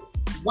you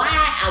why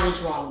I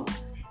was wrong.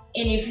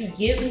 And if you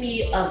give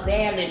me a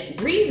valid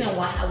reason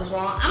why I was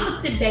wrong, I'm gonna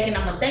sit back and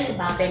I'm gonna think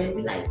about that and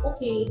be like,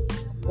 okay,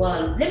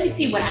 well, let me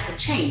see what I could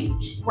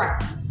change.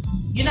 Right.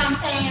 You know what I'm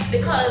saying?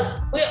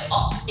 Because we're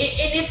and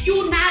if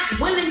you're not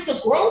willing to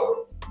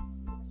grow,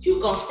 you're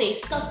gonna stay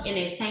stuck in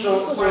that same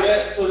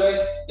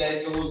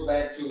that goes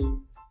back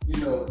to, you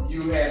know,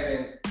 you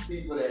having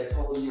people that's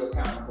holding you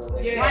accountable.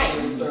 That's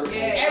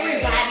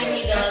Everybody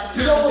need a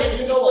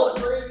accountability. You know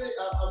what's crazy?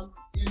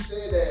 You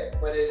said that,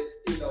 but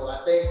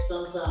I think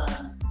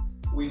sometimes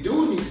we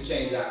do need to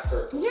change our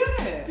circle.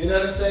 Yeah. You know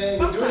what I'm saying?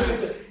 We do need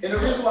to. And the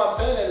reason why I'm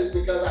saying that is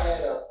because I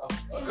had a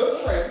good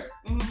friend,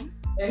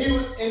 and he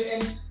was,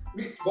 and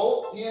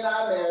he and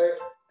I married.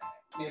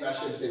 Maybe I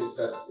shouldn't say this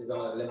because it's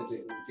only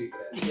limited group of people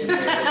that get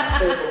married in my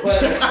circle. But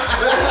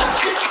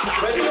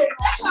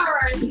all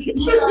right.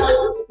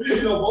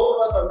 You know, both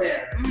of us are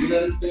married. You know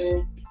what I'm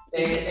saying?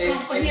 And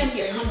come for him,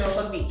 you're coming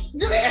for me.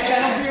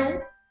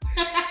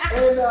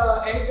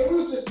 And we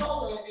was just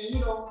talking, and you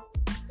know,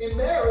 in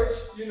marriage,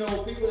 you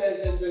know, people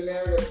that's been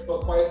married for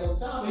quite some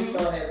time, they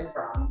start having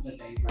problems and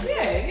things like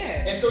that.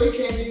 Yeah. And so he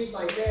came and he was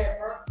like, "Man,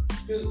 bro."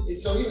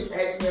 So he was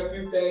asking me a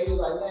few things. He was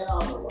like, "Man, I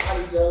don't know why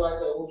this girl like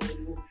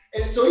that."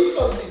 And so he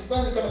started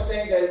explaining some of the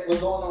things that was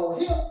going on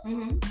with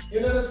him. You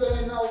know what I'm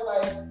saying? And I was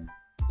like,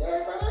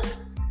 "Yeah, bro,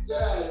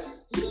 that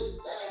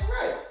ain't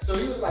right." So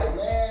he was like,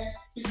 "Man,"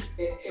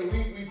 and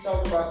we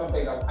talked about some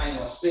things. I ain't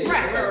gonna say it.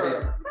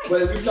 Right.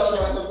 But we talked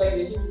about some things,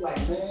 and he was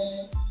like,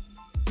 "Man,"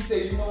 he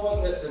said, "You know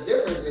what? The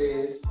difference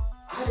is,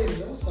 I didn't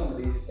know some of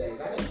these things.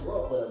 I didn't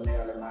grow up with a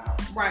male in my house.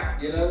 Right.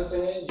 You know what I'm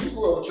saying? You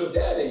grew up with your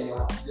dad in your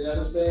house. You know what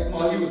I'm saying?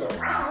 Or he was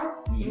around.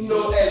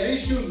 So at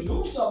least you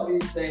knew some of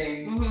these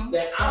things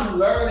that I'm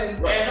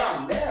learning as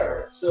I'm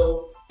married.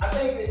 So I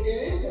think it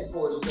is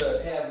important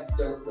to have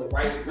the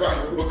right.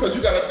 Right. Because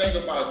you got to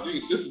think about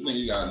this. This is the thing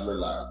you got to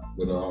realize.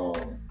 But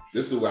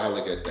this is the way I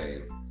look at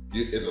things.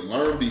 It's a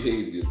learned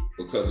behavior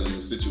because of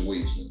your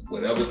situation.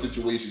 Whatever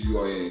situation you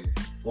are in,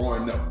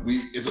 growing up,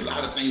 it's a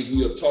lot of things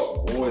we are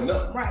taught growing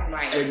up.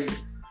 Right.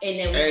 And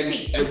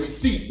we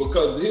see,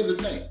 because here's the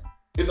thing.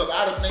 It's a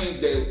lot of things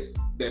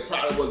that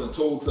probably wasn't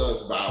told to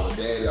us by our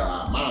dad or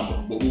our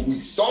mama, but when we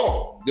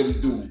saw them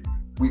do,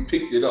 we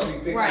picked it up.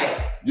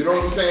 You know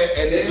what I'm saying?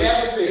 And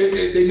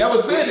they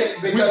never said it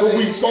because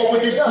we saw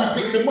when we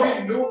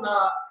picked them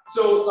up.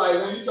 So like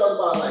when you talk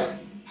about like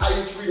how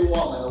you treat a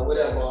woman or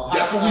whatever,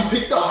 that's what we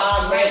picked up.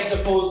 How a man's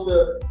supposed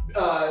to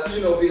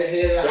be the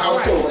head of the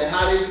household, and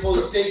how they're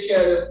supposed to take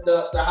care of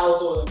the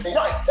household and family.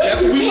 Right.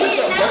 That's what we picked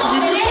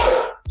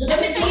up. Let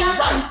me tell y'all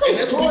something too. And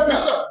that's what we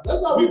picked up.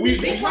 That's how we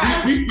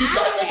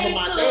got this from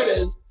my dad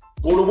is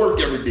go to work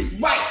every day.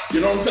 Right. You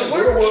know what I'm saying? Go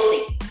to work.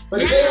 But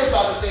they was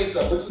about to say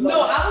something.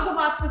 No, I was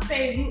about to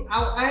say,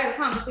 I had a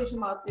conversation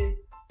about this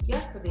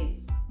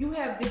yesterday. You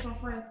have different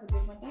friends for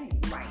different things.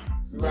 Right.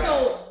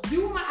 So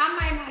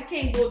I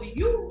can't go to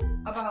you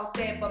about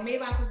that, but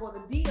maybe I can go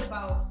to D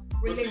about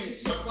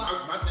relationship.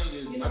 My thing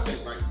is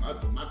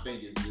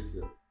this.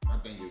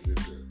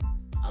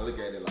 I look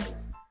at it like,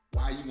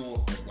 why you gonna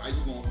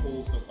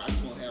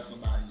have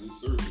somebody in your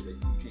circle that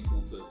you can't go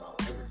to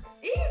about everything?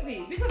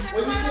 Easy, because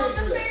everybody on the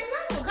same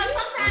level. Because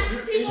sometimes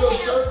people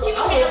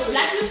have,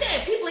 like you said,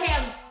 people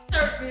have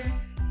certain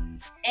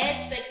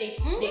aspects they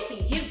can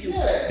give you.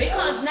 Yeah.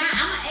 Because now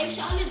I'm gonna ask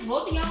y'all this: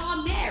 both of y'all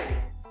are married.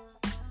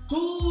 Do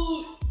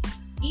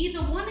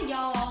either one of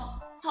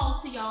y'all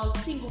talk to y'all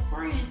single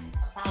friends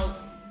about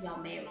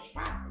y'all marriage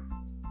problem?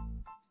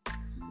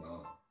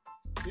 No.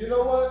 You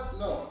know what?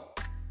 No.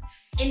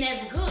 And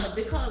that's good,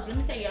 because let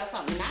me tell y'all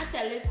something. And I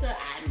tell this to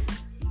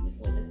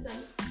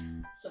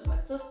my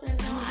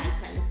sister-in-law, I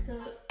tell this to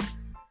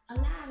a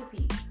lot of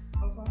people.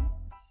 Okay.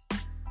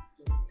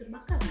 To my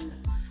cousin.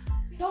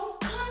 Don't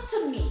come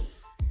to me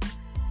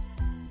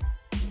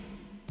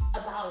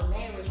about a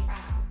marriage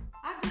problem.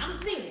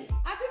 I'm single.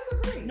 I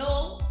disagree.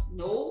 No.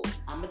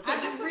 I'm gonna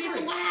tell you the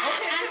reason why.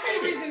 Okay, I say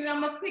the reason.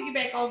 I'm gonna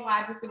piggyback on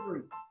why I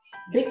disagree.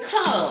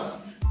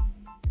 Because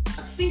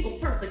a single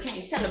person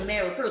can't tell a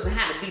married person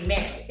how to be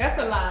married. That's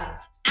a lie.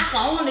 I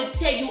can only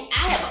tell you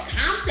I have a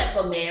concept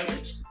of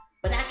marriage,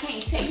 but I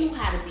can't tell you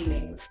how to be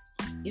married.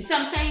 You see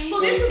what I'm saying? So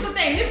this is the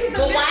thing.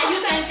 But why you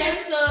think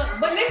that's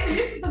But listen,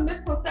 this is the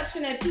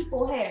misconception that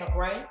people have,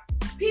 right?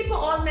 People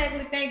automatically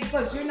think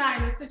because you're not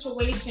in a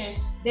situation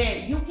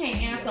that you can't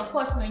answer a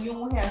question and you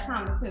don't have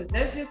common sense.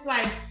 That's just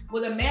like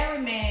with a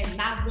married man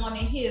not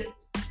wanting his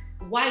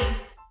wife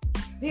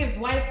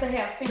to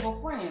have single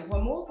friends.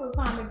 Well, most of the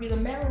time it be the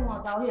married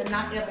ones out here,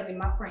 not Ebony,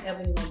 my friend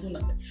Ebony don't do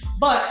nothing.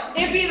 But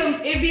it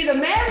be the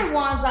married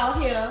ones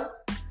out here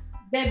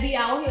that be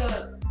out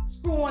here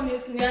screwing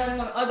this and that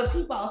on other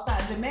people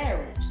outside your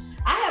marriage.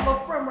 I have a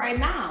friend right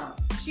now.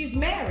 She's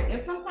married,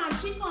 and sometimes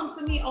she comes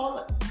to me I'm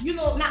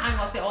not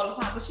gonna say all the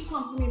time, but she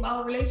comes to me about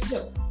her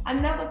relationship. I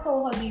never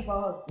told her to leave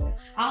her husband.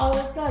 I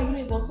always tell her, you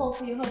need to go talk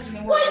to your husband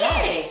and work it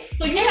out.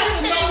 So you have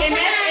to know,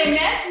 and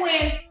that's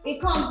when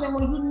it comes in,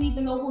 when you need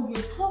to know who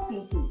you're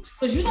talking to,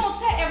 because you don't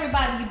tell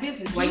everybody your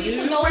business. You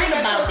need to know who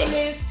that person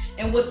is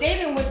and what they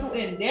done went through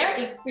in their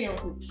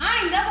experiences. I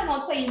ain't never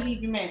gonna tell you to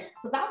leave your man,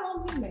 because I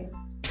won't be man.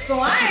 So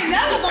I ain't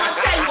never gonna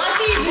tell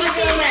you leave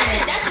your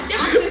man. That's the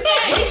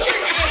difference.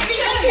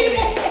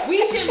 We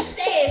shouldn't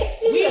say it.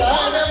 We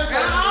want them.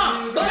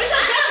 But we're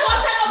not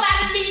gonna tell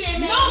nobody to leave their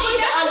man.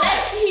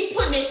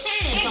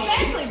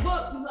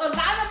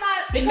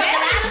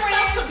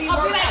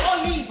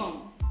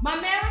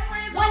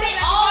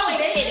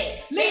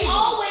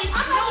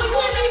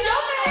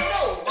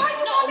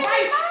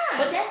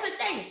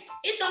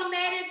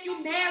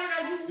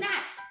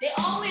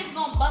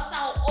 bust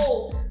out,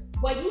 oh,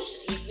 well, you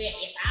should,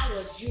 if I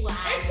was you,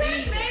 I'd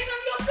leave. It's name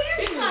of your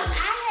business. Because I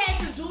had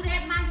to do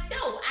that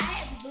myself. I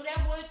had to do that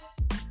with.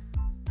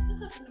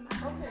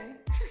 Okay.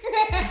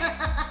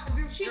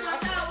 She gonna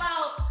talk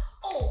about,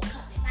 oh,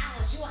 cause if I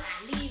was you,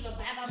 I'd leave and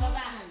blah blah blah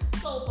blah.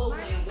 So, but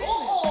when your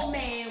old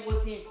man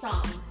was in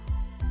something,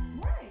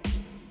 Right.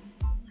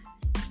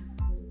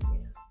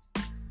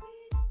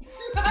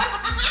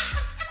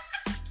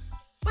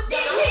 but then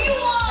here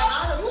you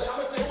are. Honestly, I'm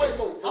gonna say, wait, I'm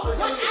But gonna I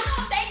tell you.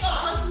 don't think of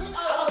Honestly, I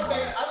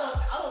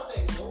don't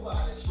think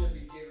nobody should be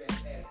giving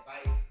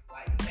advice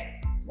like that.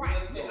 You know what I'm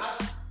saying?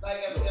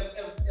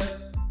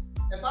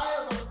 If I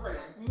have a friend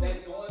that's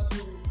going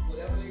through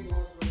whatever they're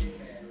going through in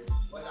their marriage,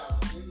 whether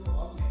I'm single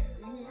or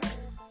married, right?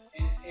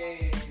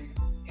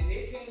 And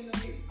they came to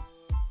me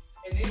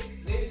and they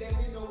let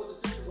me know what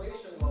the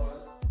situation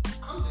was.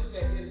 I'm just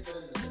that in for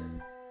them to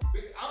listen.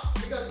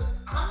 Because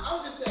I'm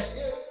just that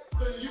in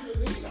for you to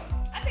lean on.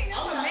 I think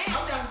that's a man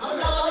thing.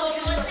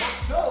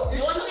 No, it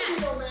No, it's should be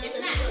not. no man It's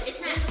thing. not. Because It's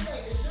here's the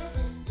thing, it should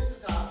be. This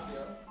is how I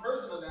feel.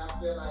 Personally, I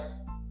feel like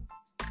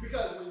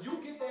because when you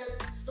get that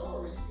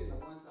story, you get a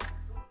one-sided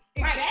story.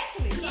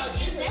 Exactly. You're not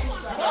getting a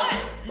two-sided story.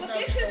 But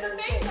this is the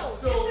thing though.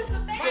 So This is the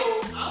thing.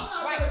 I'm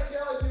not gonna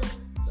tell you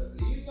to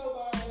leave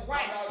nobody.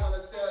 Right. I'm not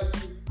gonna tell you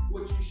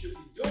what you should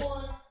be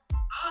doing.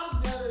 I'm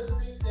gonna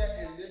sit there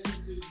and listen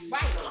to you.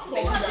 Right,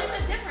 because it's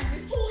a difference.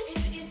 It's two.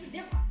 It's a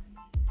difference.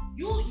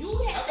 You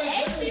have to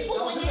ask people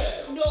when they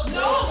no. It's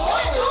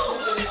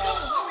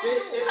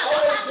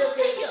always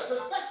different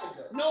perspective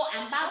though. No,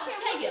 I'm about to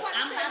tell you.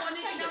 I'm about to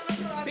tell you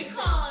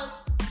because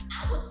I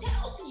would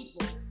tell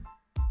people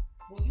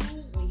when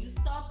you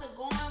start to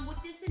go on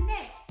with this and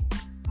that,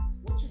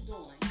 what you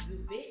doing? You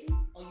vetting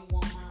or you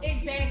want my opinion?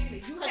 Exactly.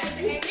 You have to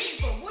ask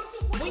people what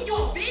When you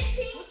want?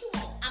 venting, What you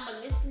want? I'm a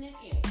listening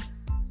ear.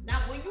 Now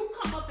when you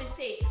come up and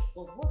say,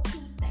 well, what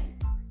you think?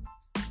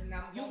 And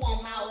I'm You gonna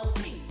want give my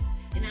opinion,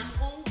 and I'm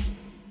gonna give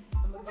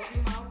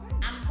you my opinion.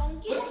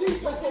 give But you. see,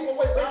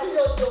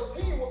 your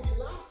opinion will be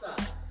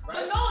lopsided, But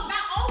right? no,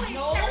 not always.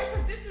 No.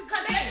 Because this is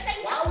Cause let me tell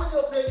you Why would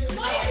your opinion be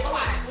Go ahead,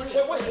 lopsided? go ahead.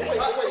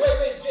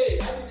 Wait, Jay.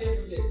 I need to hear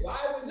from Jay. Why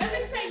would Let me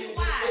tell you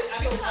why. I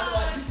know. You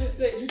just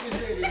said it,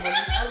 man. I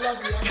love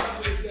you to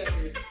death,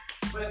 man.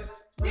 But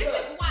This look, is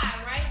why,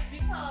 right?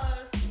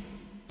 Because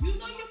you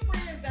know your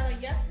friends that are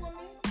yes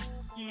women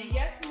and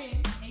yes men,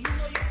 and you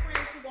know your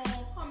friends who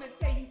gonna come and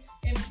tell you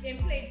and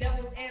play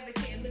devil's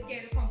advocate and look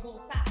at it from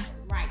both sides.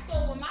 right. So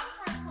when my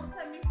friends come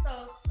tell me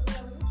stuff, I'm like,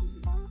 what you do?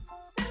 Tell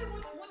me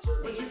what you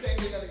but you did. think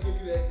they're gonna give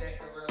you that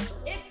real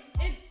story? It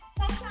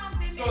sometimes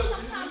they may,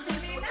 sometimes they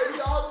may we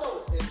not. all know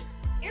it.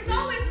 It's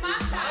always my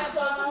side,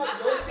 though. 'Cause my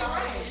your side be side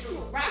right. is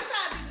true. My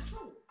side be the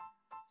truth.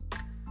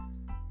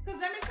 Cause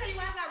let me tell you,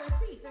 I got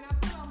receipts and I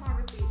put on my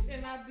receipts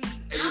and I be.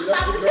 I'm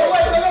about to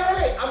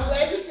Wait. I'm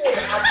glad you said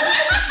that. I put on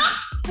receipts.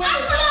 I put on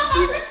my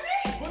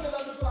receipts. When did I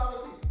put on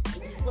receipts?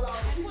 When you put on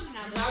receipts, putting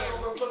out you're not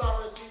gonna put on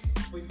receipts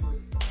for your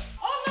receipts.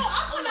 Oh no, I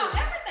put out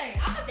everything.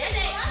 I'm gonna tell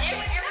you what I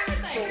said,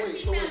 everything.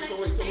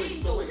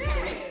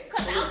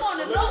 Cause I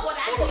wanna know what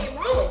I did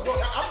wrong.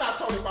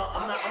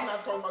 I'm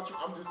not talking about you.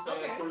 I'm just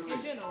saying per se.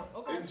 In general,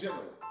 okay. In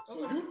general. So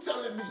you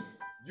telling me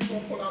you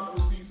gonna pull out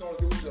the receipts on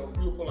it?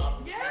 You'll pull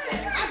out the Yeah,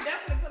 receipts. I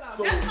definitely put out.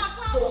 So, That's my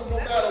so problem. no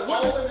That's matter my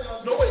what, problem.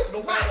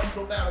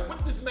 no matter what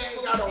this man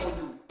got on you,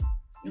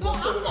 you No, gonna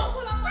I'm put it gonna out.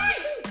 put out my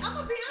receipts. I'm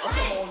gonna be I'm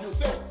honest. talking on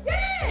yourself. Yeah,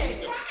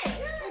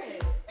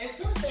 right. And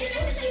some things,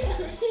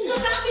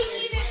 Cause I be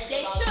needing,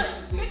 they should.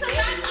 Because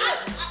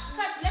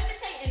cause let me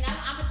tell you, and I'm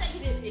gonna tell you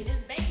this, and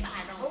this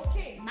backside on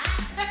Okay.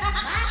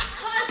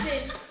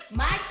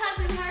 my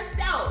cousin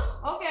herself,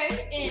 Okay.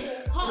 and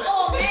her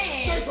old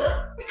man.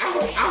 I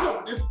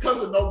hope this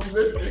cousin don't be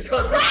listening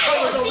because this Right,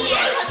 cousin well, gonna she be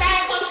ain't, like, cause I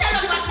ain't gonna tell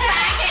her what the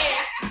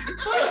podcast.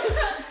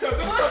 because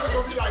this cousin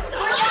gonna be like, Let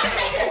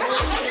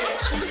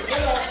me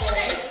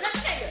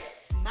tell you,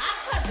 my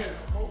cousin.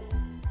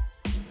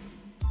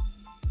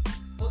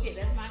 Okay,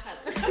 that's my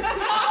cousin.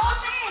 My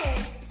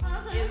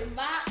old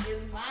man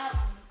is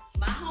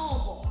my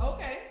homeboy.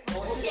 Okay.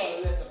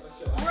 Okay.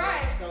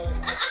 Right. So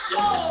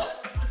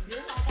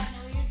just like I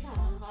know you're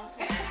talking about.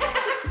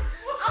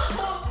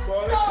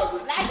 boy, this So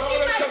cousin, like you know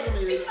what that cousin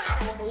is? I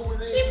don't know who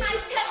it is. she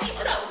might tell me I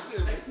got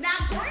something. to Now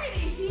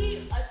Grady, he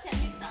tell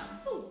me something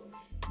too.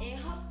 And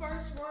her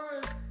first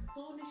words,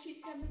 soon as she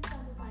tell me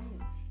something about him,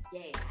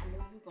 yeah, I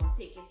know you gonna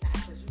take his side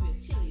because you his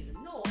cheerleader.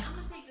 No, I'm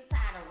gonna take the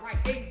side of right.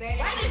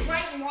 Exactly. Right is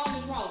right and wrong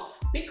is wrong.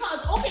 Because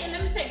okay, let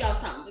me tell y'all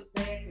something.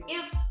 Exactly.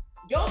 If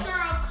your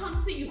girl come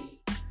to you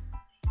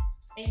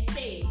and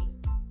say,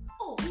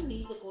 oh, we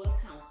need to go to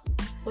counseling,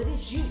 but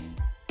it's you.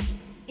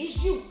 It's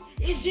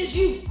just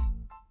you.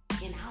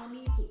 And I don't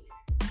need to.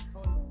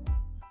 Oh no.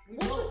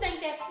 What you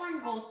think that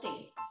friend gonna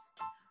say?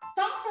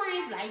 Some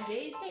friends, like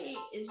Jay said,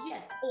 is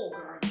yes. Oh,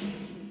 girl, you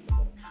need to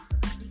go to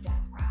counseling. You got a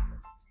problem.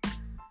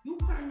 You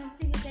putting them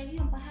fingers at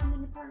him, but how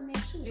many putting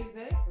at you?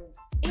 Exactly.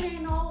 It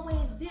ain't always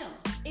them.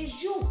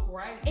 It's you.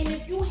 Right. And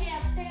if you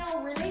have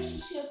failed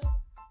relationships,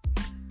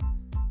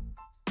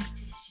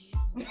 it's you.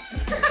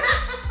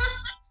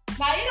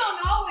 Now it don't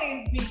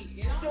always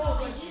be. No,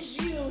 it's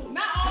just you.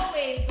 Not always.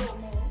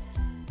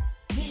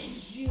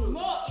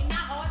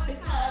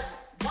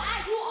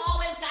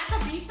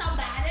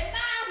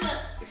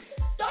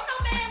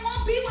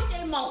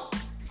 Mo.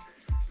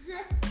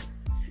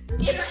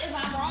 If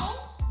I'm wrong,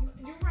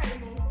 You're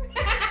right, Mo.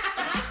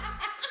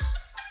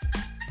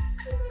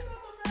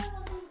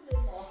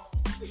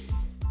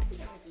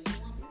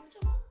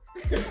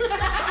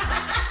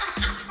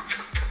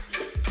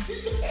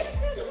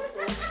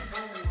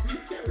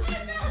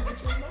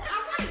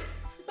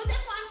 but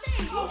that's what I'm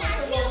saying. I want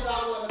the woman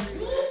I want to be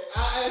with. I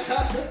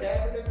was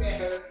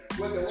married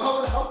with the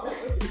woman I want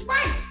to be with.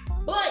 Right.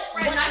 But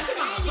Right, when not I'm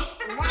saying it,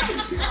 right.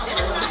 That's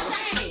what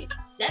I'm saying.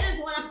 That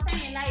is what I'm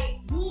saying. Like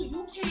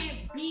you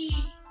can't be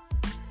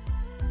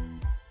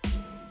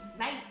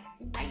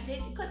like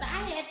this because I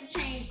had to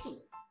change too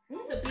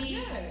to be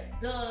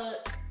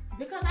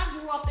because I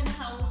grew up in a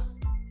house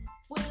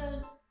with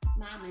a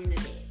mama and a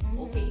dad.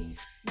 Okay.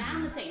 Now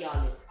I'm gonna tell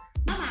y'all this.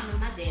 My mom and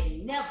my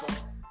daddy never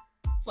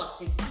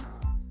fussed in front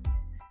of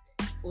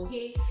us.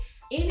 Okay?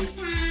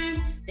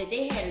 Anytime that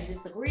they had a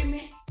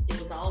disagreement, it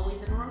was always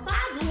in the room. So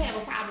I do have a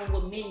problem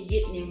with men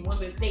getting in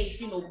women's face,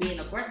 being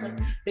aggressive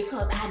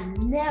because I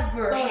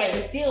never had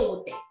to deal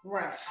with that.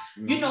 Right.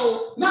 You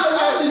know. No,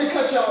 I don't mean to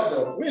cut y'all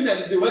though. We ain't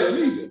had to deal with that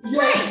either.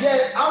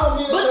 Yeah, I don't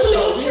mean to But cut do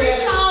y'all. you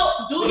treat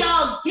y'all? Do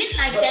y'all get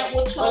like that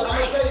with your But I'm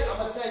wife?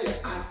 gonna tell you,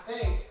 I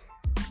think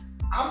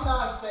I'm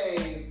not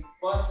saying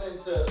fussing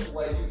to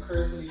where you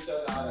cursing each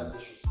other out or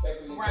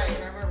disrespecting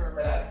each other.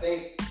 But I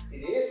think it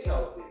is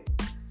healthy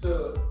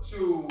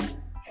to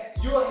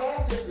you'll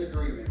have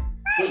disagreements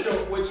with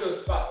your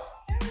spouse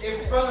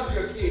in front of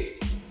your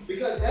kids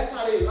because that's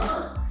how they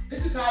learn.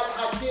 This is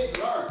how kids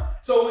learn.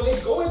 So when they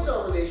go into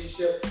a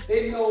relationship,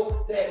 they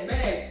know that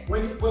man,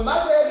 when my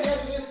dad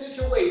handled this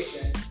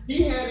situation,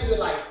 he handled it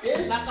like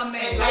this, Like a man.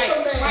 and like a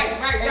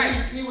man, Right.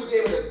 and he was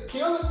able to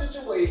kill the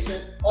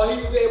situation, or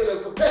he was able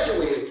to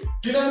perpetuate it.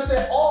 You know what I'm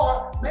saying?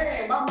 Or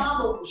man, my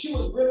mama, she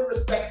was really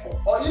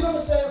respectful. Or you know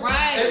what I'm saying?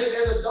 Right.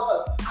 As a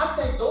daughter, I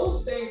think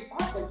those things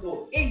are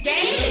important.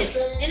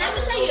 Exactly. And I'm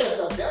gonna tell you,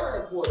 those are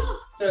very important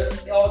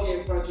to argue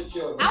in front of your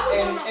children. I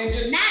was and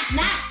just not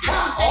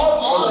I don't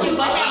all think argue,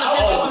 but have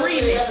a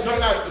disagreement. No,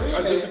 not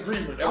a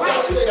disagreement. That's Right.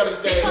 why it's gotta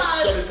say,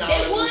 Because shut it down.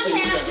 they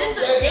would have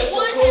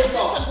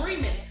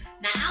disagreements.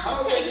 Now I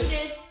will tell you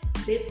this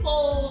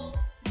before.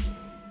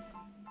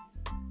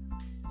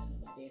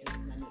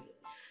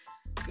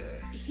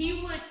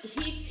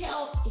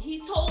 He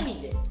told me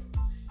this.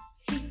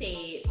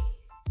 He said,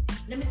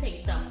 let me tell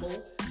you something,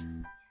 Boo.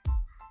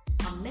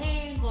 A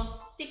man gonna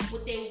stick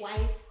with their wife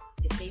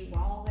if they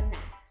wrong or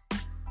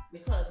not.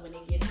 Because when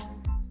they get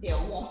home, they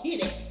don't want to hear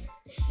that.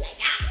 Like,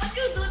 what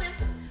you do this?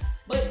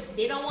 But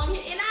they don't want to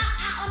hear, and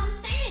I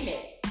understand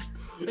that.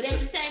 But at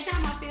the same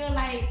time, I feel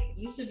like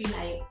you should be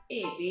like,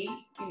 hey, B,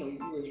 you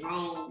was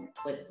wrong,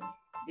 but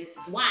this is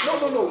why.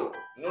 No.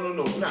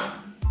 Nah.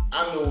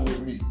 I know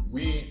with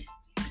me,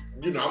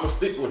 I'm gonna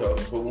stick with her,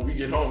 but when we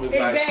get home, it's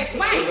Exactly.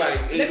 like, it's like,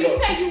 Let me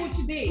tell you what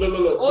you did.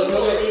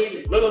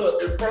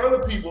 Look, in front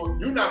of the people,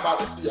 you're not about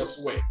to see us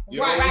sweat. You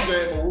know what I'm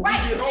saying? But when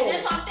we get home,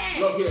 that's what I'm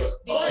saying. look here.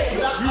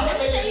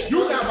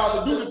 You're not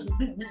about to do this.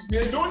 We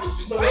ain't doing this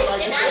shit. So Right,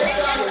 like, and I this think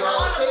that's is all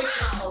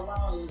conversation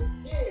around your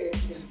kids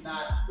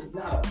is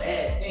not a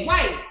bad thing.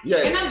 Right. yeah.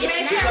 And I'm glad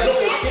It's you not.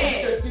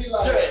 understand that. To see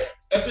like, Yeah.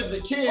 If it's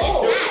the kids,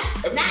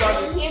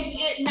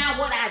 Now,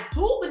 what I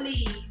do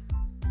believe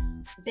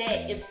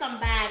that if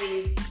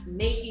somebody's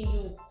making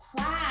you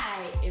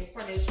cry in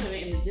front of your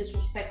children in a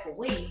disrespectful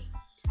way,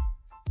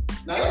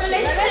 now in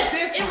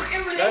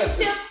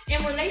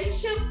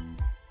relationship,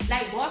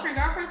 like boyfriend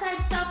girlfriend type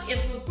stuff,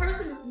 if a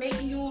person is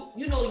making you,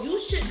 you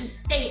shouldn't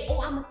stay. Oh,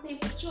 I'm gonna stay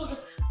with children,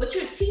 but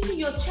you're teaching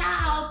your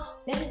child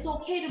that it's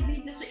okay to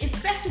be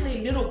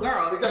especially little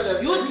girls.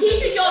 You're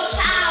teaching your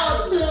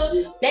child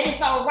that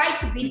it's all right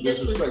to be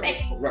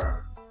disrespectful,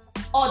 right?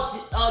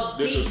 Or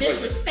be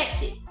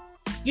disrespected.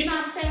 You know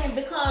what I'm saying?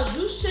 Because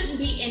you shouldn't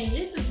be, and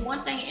this is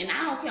one thing, and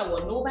I don't care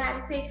what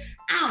nobody say,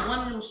 I'm one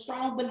of them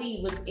strong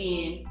believers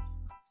in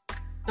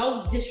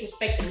don't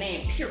disrespect the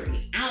man,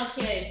 period. I don't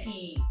care if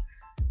he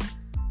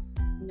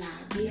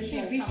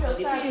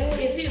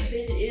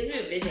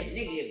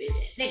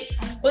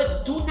nigga.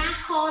 But do not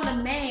call a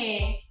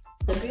man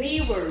the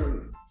B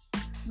word.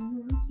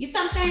 You see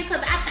what I'm saying?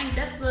 Because I think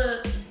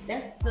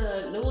that's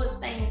the lowest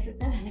thing to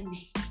tell a man.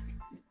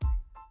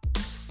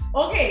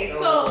 Okay,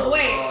 so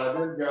wait.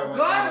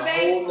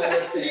 Going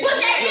back to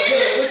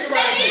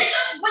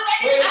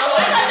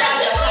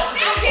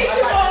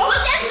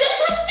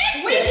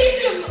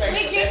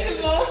we get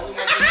you more.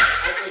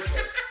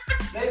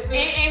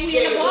 And we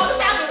in the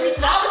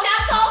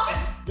barbershop talking.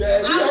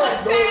 Yeah,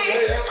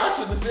 I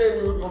should have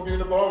said we were gonna be in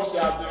the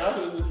barbershop. Then I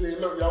should have said,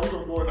 look, y'all, we're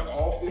gonna go in the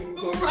office.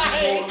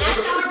 Right.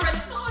 I already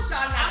told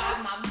y'all that was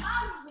my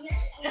mom.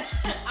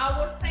 I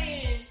was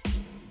saying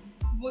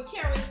what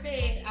Karen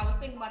said. I was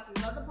thinking about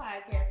this other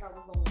podcast I was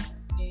on,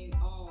 and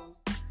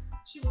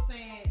she was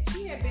saying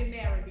she had been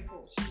married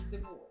before. She was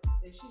divorced,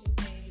 and she was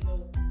saying,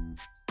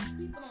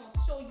 people don't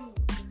show you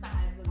the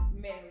sides of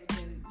marriage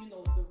and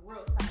the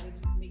real side. They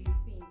just make it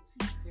seem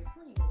peace and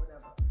clean or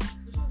whatever.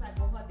 So she was like,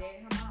 well, her dad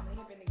and her mom, they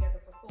had been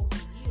together for so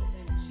many years,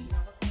 and she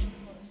never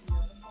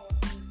saw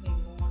anything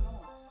going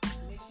on.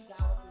 And then she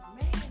got with this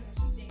man, and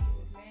she think it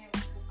was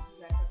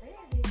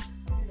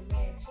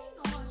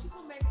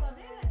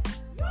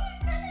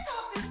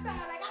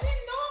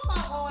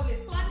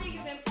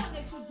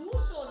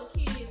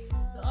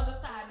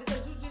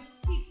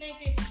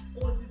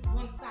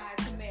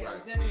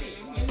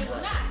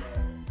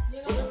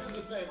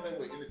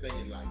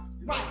life.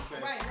 You know what I'm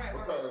saying? Right.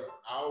 Because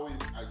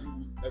I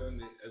use Evan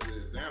as an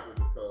example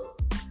because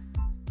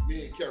me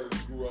and Kerry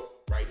grew up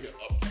right here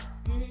uptown.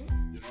 Mm-hmm.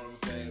 You know what I'm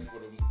saying?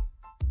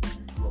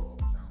 We grew up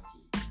uptown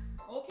too.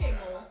 Okay, Mo.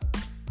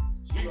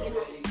 You know,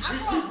 I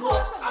grew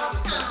up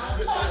uptown,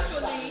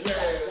 partially.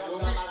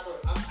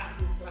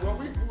 Well,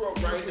 we grew up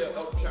right here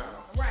uptown.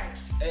 Right.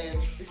 And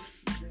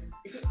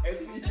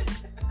see,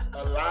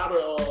 a lot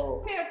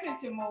of Pay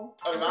attention, Mo.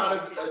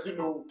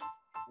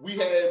 we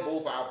had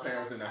both our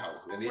parents in the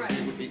house, and they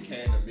did what they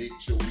can to make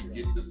sure we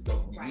get the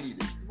stuff we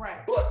needed.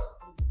 Right. But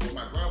with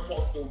my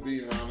grandpa still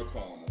being around the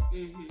corner,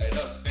 and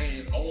us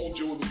staying on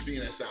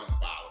Josephine and South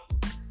Bottle,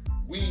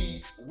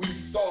 we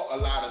saw a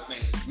lot of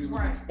things. We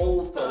was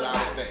exposed to a lot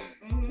of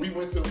things. We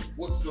went to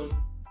Woodson,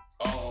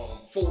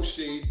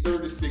 Fauché,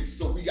 36,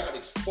 so we got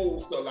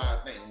exposed to a lot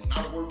of things. When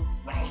I worked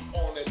around the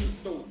corner at the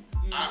store,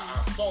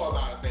 I saw a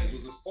lot of things.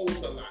 Was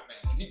exposed to a lot of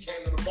things. When he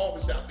came to the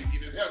barbershop to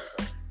get his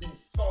haircut, he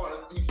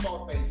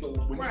saw things. So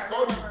when he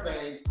saw these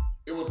things,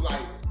 it was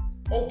like,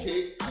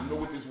 okay, I know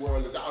what this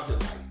world is out here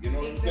like. You know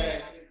what I'm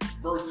saying?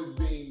 Versus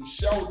being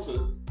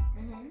sheltered,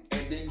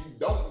 and then you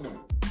don't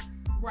know.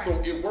 Right.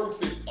 So it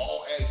works in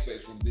all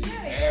aspects, from being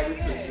married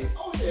to just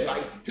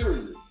life,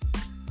 period.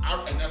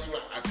 And that's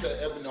what I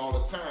tell Evan all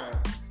the time.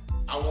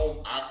 I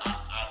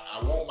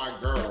want my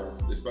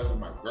girls, especially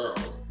my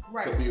girls,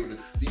 to be able to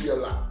see a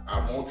lot. I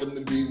want them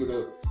to be able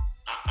to.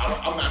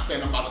 I'm not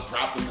saying I'm about to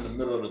drop them in the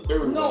middle of the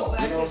third. No,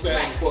 you know what I'm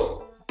saying?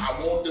 But I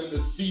want them to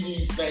see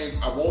these things.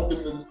 I want to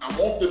be the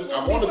one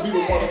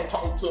to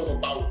talk to them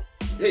about.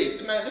 Hey,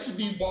 man, this is what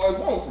these boys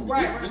want from me.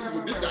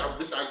 This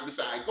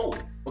how I go.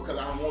 Because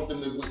I don't want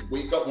them to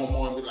wake up one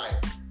morning and be like,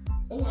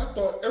 oh, I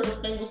thought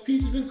everything was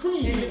peaches and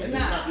cream. And it's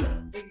not.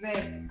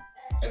 Exactly.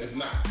 And it's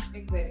not.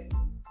 Exactly.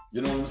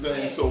 You know what I'm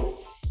saying? So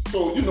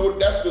you know,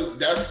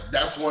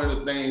 that's one of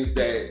the things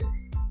that,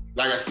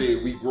 like I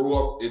said, we grew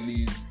up in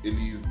these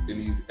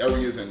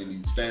areas and in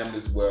these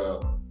families where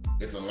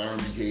it's a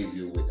learned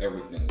behavior with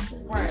everything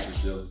from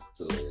relationships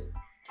to.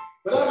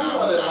 But I do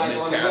want to, like,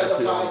 on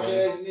another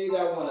podcast, Nita,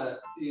 I want to,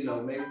 you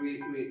know, maybe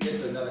we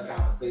it's another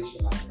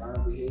conversation, like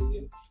learned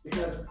behavior,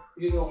 because,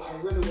 you know, I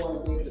really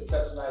want to be able to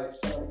touch, like,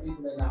 some of the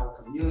people in our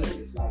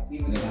communities, like,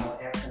 even in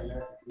our African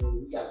American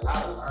community, we got a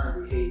lot of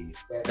learned behaviors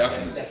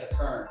that's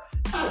occurring,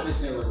 not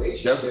just in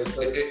relationships,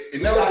 but we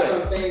got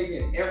some things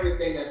in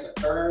everything that's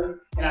occurring,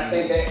 and I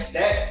think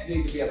that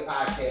needs to be a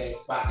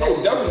podcast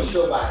definitely a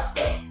show by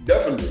itself.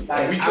 Definitely.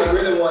 Like, I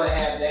really want to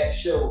have that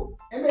show.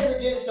 And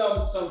maybe get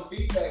some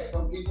feedback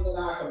from people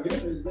in our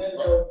communities, man.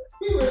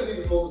 We really need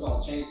to focus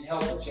on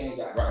helping change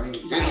our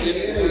community.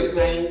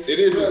 It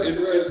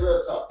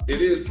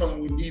is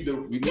something we need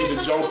to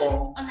jump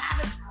on. A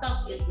lot of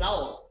stuff is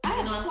lost. I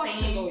have a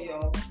question though,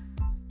 y'all.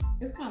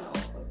 It's kind of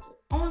off subject.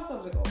 On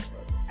subject.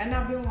 And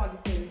I've been wanting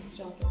to say this, but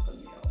y'all can put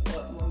me on.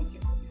 What more you can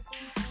put me on?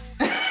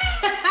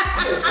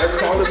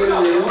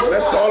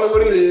 Let's call it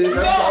what it is.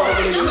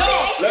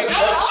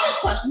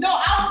 No, I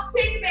was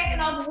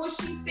piggybacking off of what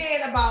she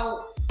said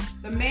about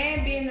the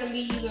man being the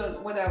lead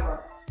or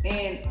whatever.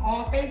 And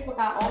on Facebook,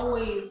 I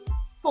always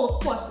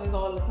post questions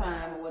all the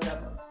time or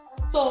whatever.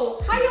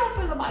 So, how y'all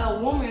feel about a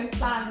woman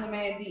sliding a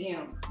man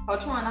DM or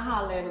trying to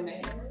holler at a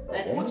man?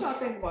 Like, what y'all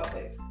think about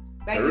that?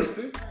 Like,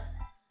 thirsty?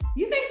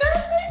 You think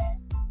thirsty?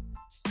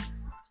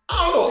 I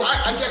don't know.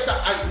 I guess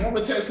I want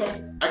to tell you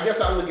something. I guess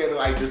I look at it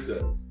like this.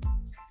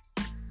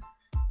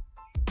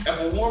 If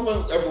a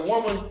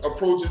woman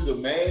approaches a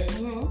man,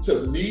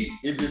 to me,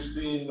 it just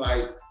seemed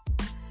like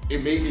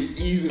it made it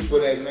easy for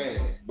that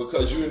man,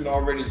 because you didn't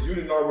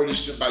already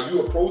show, by you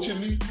approaching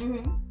me,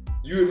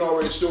 you didn't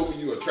already show me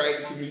you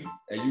attracted to me,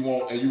 and you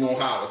won't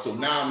holler. So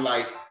now I'm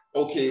like,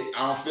 okay,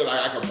 I don't feel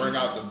like I can bring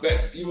out the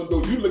best, even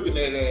though you looking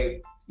at it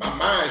as my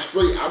mind's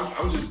straight.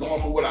 I'm just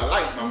going for what I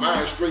like. My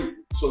mind's straight.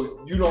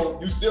 So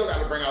you still got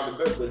to bring out the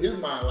best, but his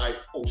mind like,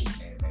 oh, she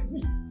can't man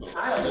me. So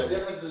I have a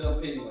difference in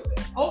opinion with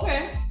that.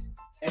 Okay.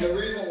 And the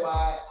reason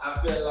why I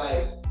feel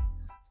like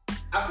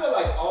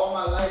all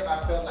my life I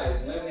felt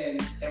like women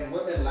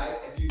like,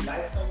 if you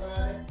like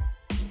somebody,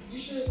 you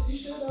should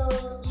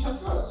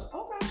tell us.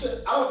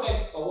 Okay. I don't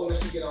think a woman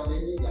should get on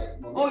their knee like.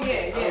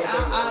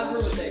 I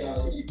agree with that.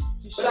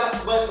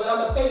 But I'm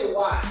gonna tell you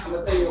why.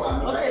 Okay,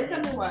 right?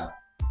 Tell me why.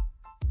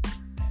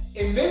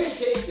 In many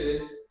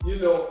cases, you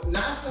know,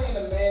 not saying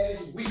a man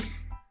is weak.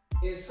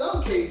 In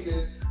some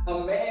cases,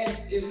 a man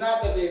is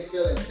not that they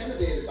feel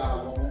intimidated by a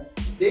woman.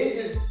 They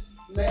just,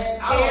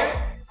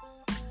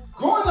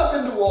 growing up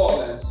in New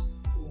Orleans,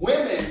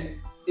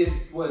 women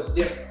was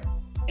different.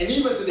 And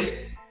even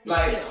today,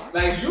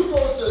 like you go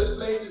to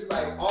places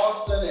like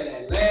Austin and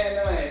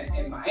Atlanta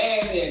and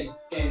Miami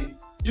and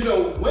you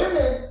know,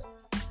 women,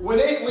 when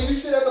you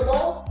sit at the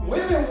bar,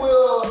 women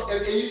will,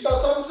 and you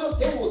start talking to them,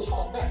 they will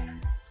talk back.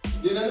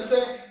 You know what I'm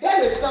saying?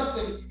 That is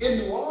something in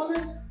New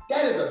Orleans,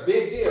 that is a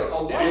big deal.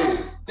 A woman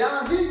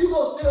down here, you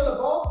go sit at the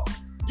bar,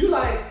 you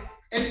like,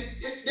 and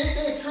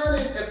they turn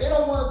in, if they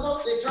don't want to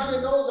talk, they turn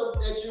their nose up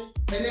at you,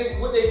 and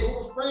then with their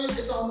group of friends,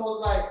 it's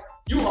almost like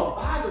you are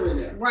bothering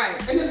them. Right.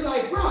 And it's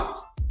like,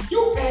 bro,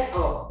 you at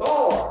a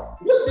bar.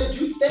 What did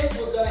you think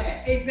was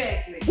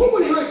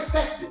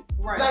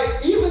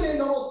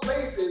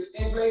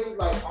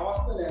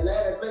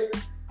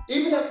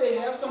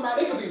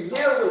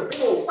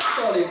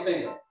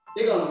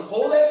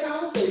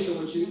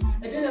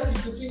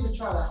continue to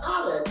try to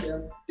holler at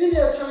them, then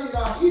they'll turn you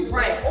down easy.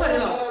 Right. Or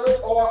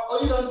married, or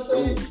you know what I'm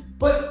saying?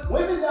 But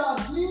women down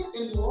here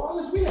in New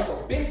Orleans, we have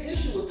a big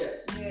issue with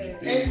that.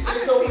 Yeah. And I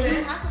can so,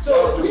 see that.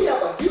 so we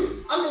have a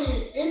huge, I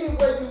mean,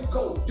 anywhere you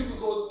go,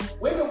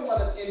 women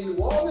want to, in New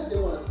Orleans, they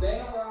want to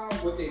stand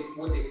around with their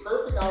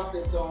perfect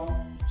outfits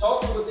on,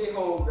 talking with their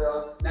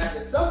homegirls. Now, if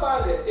there's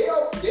somebody that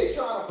they're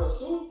trying to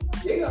pursue,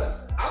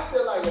 I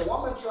feel like a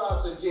woman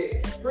tries to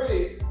get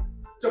pretty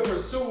to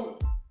pursue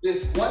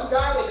this one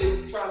guy that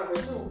they're trying to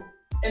pursue,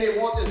 and they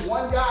want this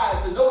one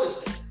guy to notice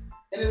them.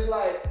 And it's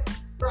like,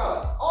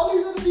 bro, all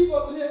these other people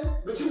up in here,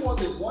 but you want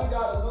this one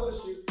guy to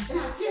notice you, and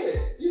I get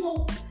it. You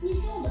know, we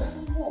human, that's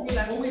what we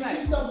want. When we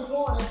see something, we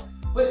want it,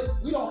 but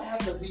we don't have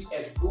to be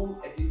as rude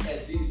as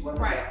these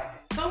women Right. are.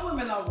 Some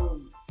women are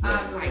rude. I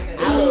agree with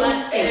I that. was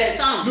about to say And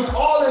some. New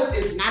Orleans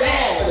is Not bad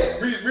all. for that.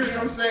 Read what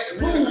I'm saying.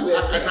 Rude. And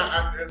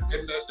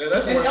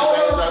that's And one all of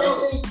the of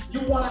things them, you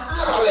want to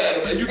holler holler at at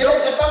them. them, and you And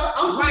don't. if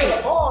I'm sitting at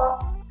a bar,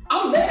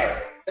 I'm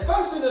married. If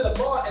I'm sitting at a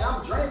bar and I'm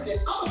drinking,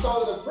 I'm a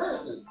talkative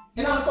person.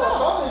 And I start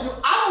talking to you,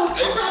 I'm not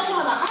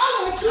trying to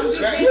holler at you. I'm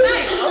just That- being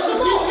nice. I'm just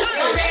being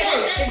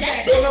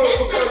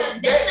nice.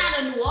 That's not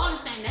a New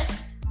Orleans thing. That's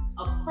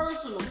a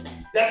personal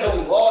thing. That's a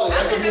New Orleans.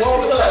 That's a New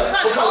Orleans.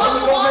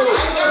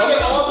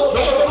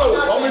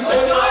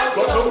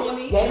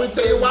 Want me to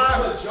tell you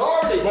why?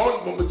 Majority.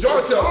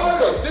 Majority of them,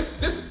 because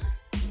this,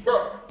 bro,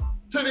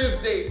 to this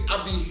day,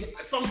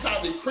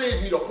 sometimes it cringe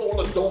me to open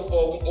up a door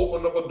for a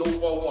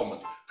woman.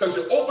 Because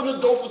you open the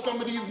door for some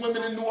of these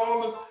women in New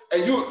Orleans,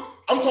 and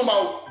I'm talking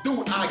about,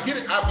 dude, I get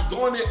it. I be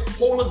going there,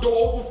 hold the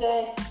door open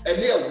for them, and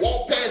they'll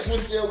walk past when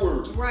say a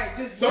word. Right,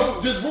 just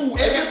Just rude. And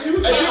if you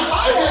trying to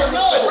holler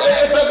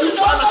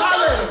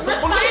at them,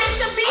 Response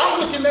should be. I'm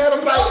looking at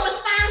them Your like,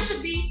 response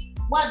should be,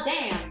 well,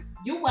 damn,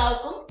 you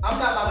welcome. I'm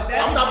not about to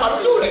I'm not about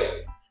to do that.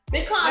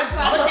 Because,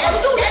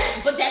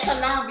 but that's a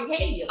learned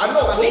behavior. I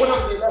know, but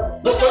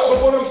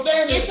what I'm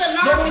saying is, It's a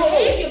learned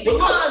behavior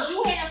because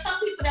you have some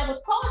people that was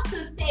taught to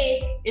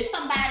say, if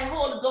somebody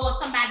hold the door,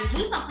 somebody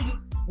do something for you.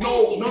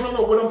 no.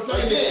 What I'm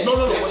saying is,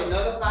 That's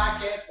another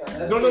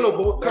podcast. No.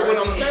 Because what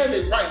I'm saying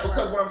is right.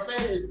 Because what I'm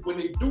saying is when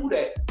they do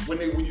that, when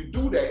you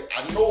do that,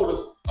 I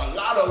notice a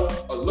lot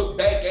of them look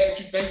back at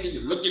you thinking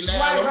you're looking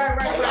at them.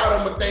 A lot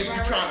of them think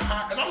you're trying to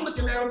hide, and I'm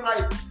looking at them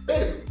like,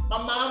 baby, my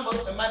mama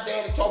and my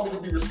daddy taught me to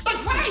be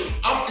respectful. Right.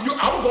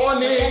 I'm going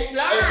there,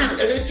 and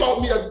they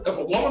taught me if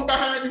a woman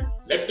behind you,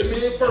 let them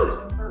in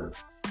first.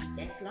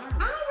 That's I learned.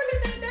 don't really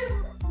think that's.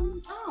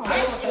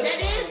 That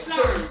is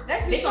learned.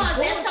 That's just Because some that's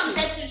bullshit. something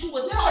that you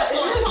was Yeah, taught. it is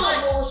some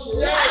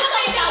bullshit. I don't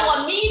think that what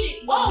me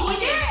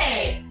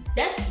yeah.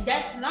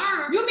 That's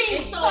learned. You mean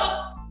And so?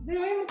 They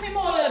don't even came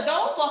on the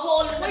adult. for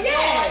holding the Well, door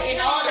yeah,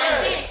 and all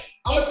that.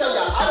 I'm gonna tell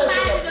y'all, I've been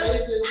in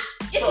places.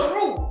 It's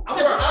rude. I've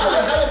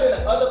been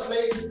in other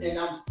places, and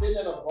I'm sitting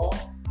in a bar,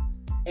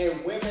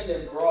 and women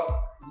have brought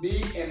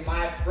me and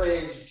my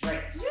friends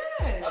drinks.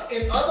 Yeah.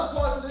 In other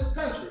parts of this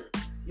country,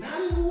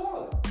 not in New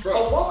Orleans. Bro. A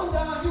woman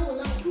down here will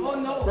not do Oh,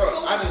 that. no.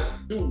 Bro, I didn't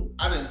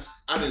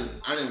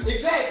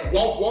Exactly.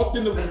 walked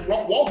in the room.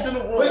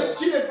 But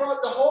she done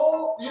brought the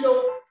whole, I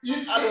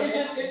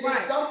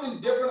it's something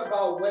different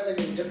about women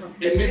in different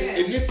In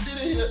places. this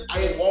city here, I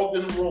ain't walked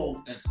in the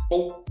rooms and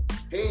spoke,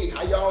 hey,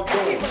 how y'all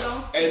doing? People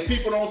don't. And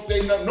people don't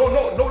say nothing. No,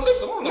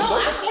 listen, hold on. No,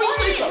 Before you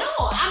say something.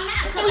 no, I'm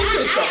not. Before you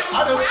say something.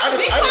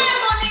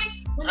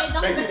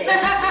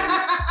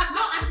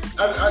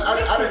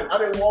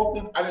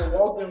 I didn't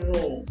walk in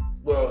rooms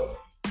where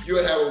you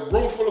would have a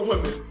room full of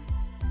women,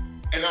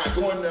 and I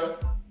go in there,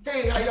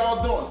 hey, how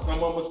y'all doing?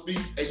 Someone would speak,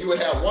 and you would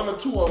have one or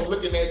two of them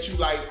looking at you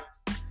like,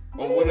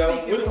 or whatever.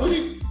 What do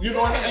you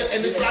know?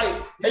 And it's like,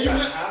 and you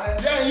look,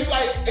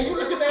 and you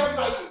looking at them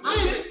like, I'm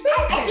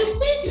just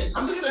speaking.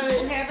 I'm just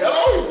saying, having-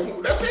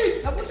 hello. That's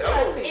it. Now, what you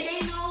Hello. gotta say? It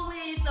ain't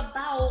always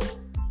about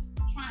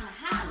trying to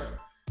holler.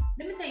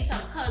 Let me tell you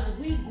something, cause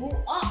we grew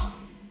up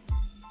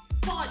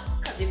taught.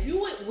 Cause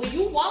when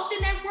you walked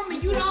in that room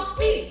and you don't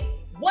speak,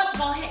 what's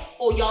gonna happen?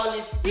 Oh, y'all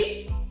didn't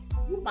speak.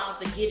 You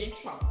about to get in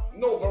trouble.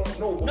 No.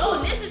 No,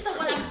 listen to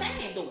what I'm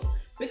saying though.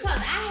 Because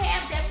I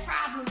have that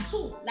problem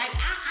too. Like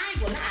I ain't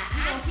gonna lie.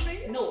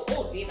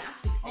 Baby, I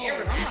speak to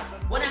everybody.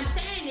 What I'm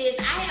saying is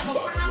I have a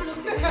problem.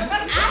 I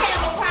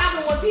have a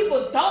problem when people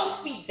don't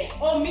speak back.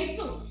 Oh, me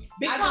too.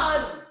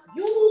 Because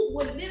you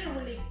would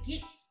literally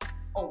get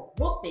a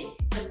whooping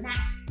for not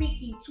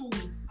speaking to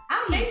I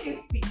make you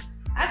speak.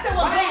 I said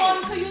what's going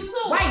on to you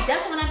too. Right,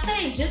 that's what I'm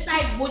saying. Just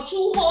like with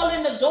you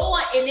holding the door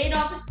and they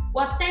don't,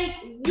 well,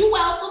 you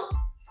welcome.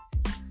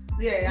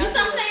 Yeah, You know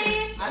what I'm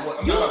saying? I'm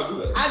not about to do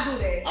that. I do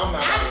that. I'm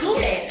not. I do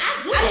that. I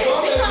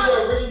Because the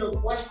original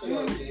question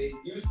of the day,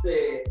 you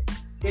said,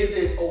 is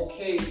it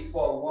okay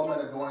for a woman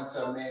to go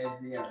into a man's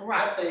DM?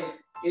 Right. I think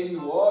in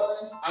New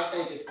Orleans, I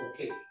think it's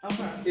okay.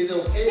 Okay. It's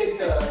okay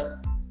because,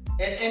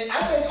 and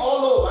I think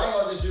all over, I ain't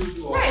gonna just use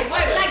New Orleans. Right, but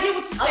I get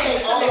what you're I saying.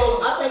 think all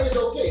over, I think it's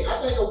okay. I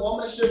think a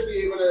woman should be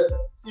able to,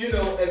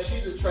 if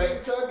she's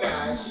attracted to a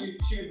guy, she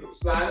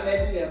slide in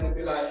that DM and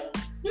be like,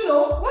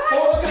 What?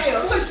 hold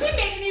Because she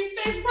making these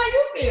faces how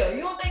you feel. You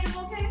don't think it's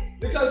okay?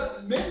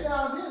 because men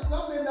down here,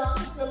 some men down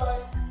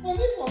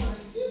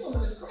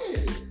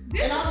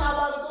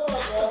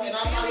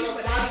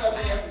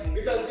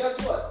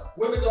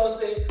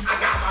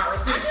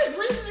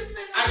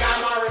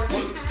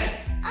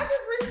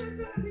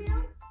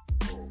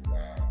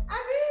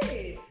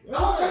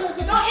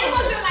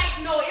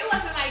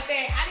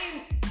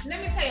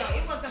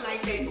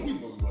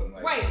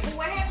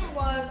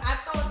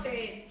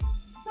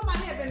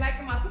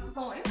my pictures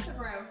on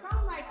Instagram. So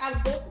I'm like, I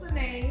go to the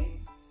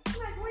name. I'm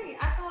like, wait,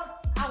 I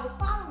thought I was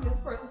following this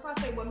person. So I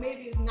said, well,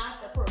 maybe it's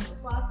not the person.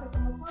 So I sent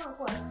him a friend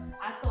request.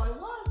 I saw it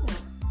was him.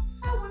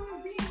 So I went to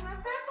DM and I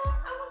said, I thought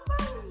I was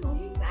following you.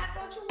 He said, I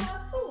thought you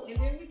was too. And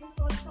then we just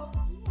started talking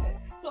from there.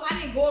 So I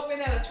didn't go up in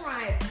there to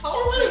try and talk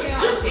to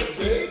him. My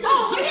intention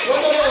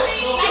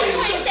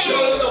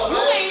was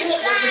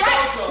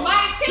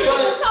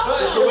talk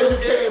to him. The way you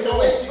came on.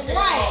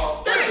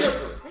 Right. That's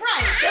different.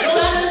 Right.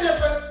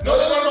 No.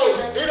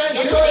 It ain't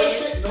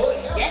different.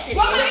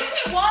 Well, my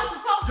intent was to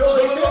talk to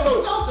him.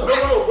 No.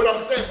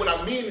 What I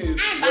mean is,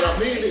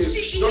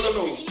 no.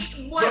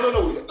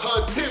 Her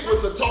intent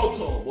was to talk to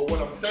him, but what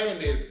I'm saying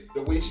is,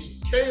 the way she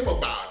came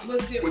about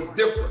it was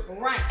different.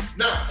 Right.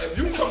 Now, if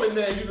you come in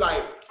there and you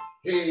like,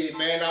 hey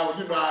man,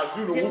 This my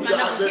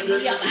number, hit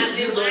me up, I've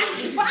been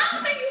watching. But I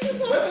don't think you should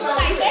do it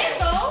like that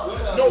though.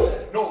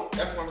 No,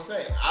 that's what I'm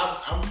saying.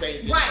 I'm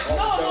thinking. Right.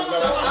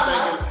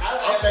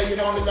 I'm thinking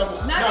on the level.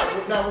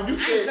 Now, when you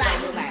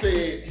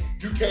said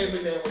you came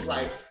in there and was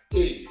like,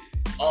 hey,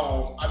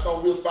 I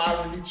thought we were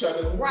following each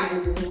other. Right.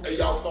 And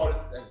y'all started.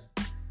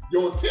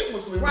 Your intent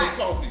was for him to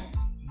talk to you,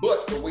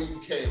 but the way you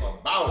came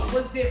about it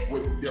was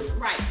different.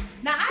 Right.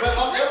 Now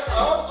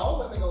all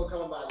women gonna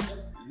come about it.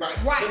 Right.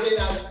 But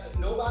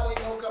then nobody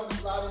gonna come and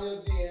slide in your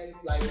DM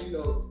like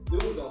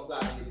dudes gonna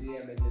slide in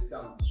your DM and just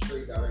come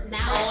straight direct.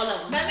 Not all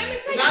of them. Now let me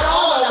tell you. Not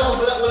all of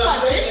them, but what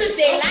I'm saying this is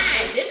their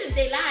line. This is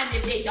their line.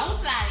 If they don't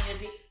slide in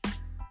your DM,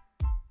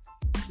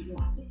 you know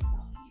I'm pissed off.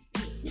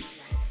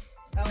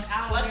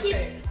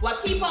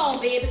 Keep on,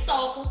 baby,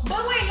 stalker.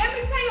 But wait, let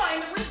me tell you,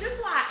 and this is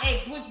why I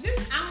asked,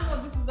 I don't know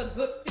if this is a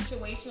good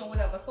situation or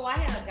whatever. So I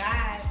had a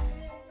guy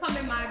come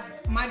in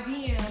my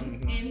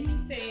DM and he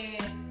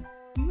said,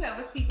 you have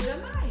a secret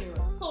admirer.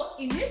 So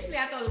initially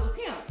I thought it was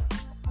him.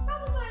 I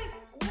was like,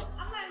 who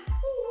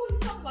are you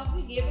talking about? So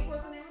he gave the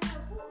person name. I'm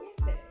like, who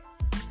is that?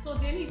 So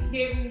then he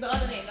gave him the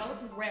other name. That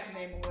was his rap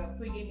name or whatever.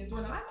 So he gave me his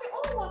real name. I said,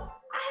 oh, well,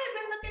 I had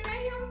been looking at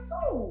him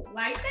too,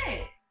 like that.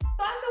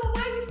 So I said, well,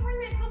 why your friend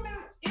didn't come in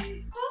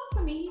and talk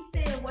to me? He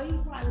said, well, he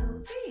probably was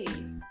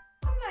scared.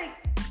 I'm like,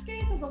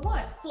 scared because of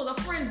what? So the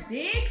friend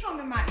did come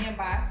in my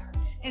inbox,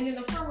 and then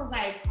the friend was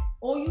like,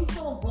 oh, you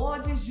so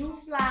gorgeous, you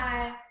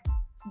fly,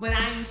 but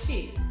I ain't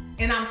shit.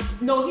 And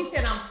he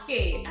said, I'm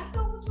scared. I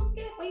said, what you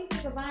scared for? He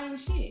said, because I ain't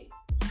shit.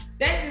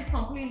 That just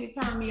completely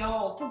turned me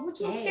off. Because what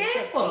you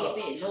scared for?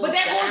 But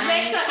that goes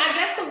back to, I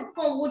guess,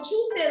 from what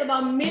you said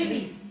about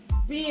Millie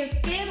being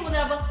scared or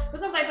whatever.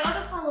 Because like the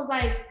other friend was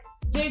like,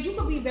 Jade, you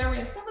could be very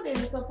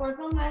intimidating to a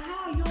person. I'm like,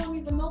 how? You don't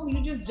even know me.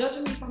 You just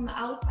judging me from the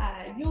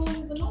outside. You don't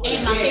even know me.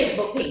 And my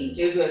Facebook page.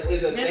 Is a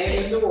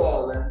thing in New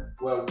Orleans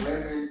where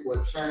women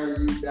will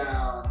turn you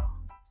down.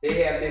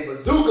 They have their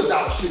bazookas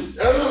out shooting.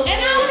 And I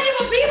don't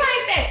even be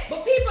like that.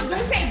 But people do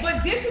say,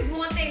 but this is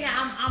one thing that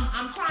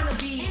I'm trying to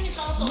be. And it's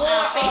also more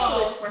our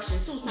facial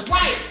expression too. Sometimes.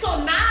 Right. So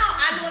now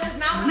I notice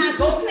now when I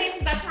go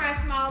places, I try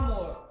and smile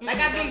more. Like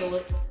I be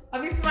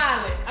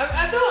smiling.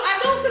 I do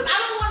because I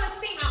don't want to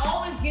seem. I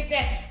always get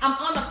that I'm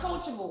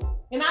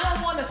unapproachable, and I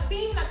don't want to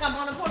seem like I'm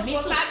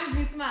unapproachable. So I just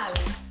be smiling.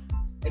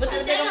 But the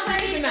thing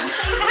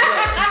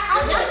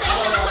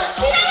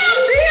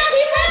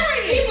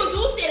people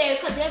do say that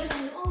because they're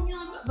like, oh, you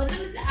know, but let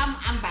me say,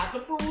 I'm about to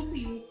prove to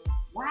you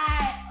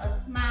why a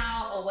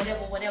smile or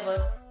whatever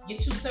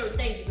get you certain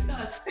things,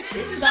 because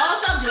this is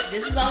all subject.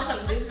 This is all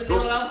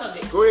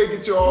subject. Go ahead and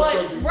get your all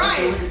subject. Right.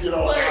 So we can get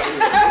all out of here.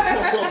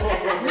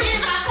 Me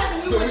and my cousin,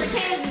 we went to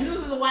Kansas. This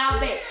was a while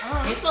back,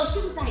 and so she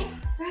was like,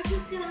 "Girl,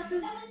 just get out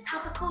the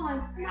car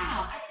and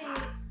smile." I said,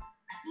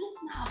 "I do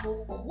smile, but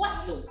for what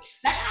though?"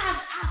 Like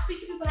I speak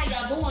to people how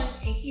y'all doing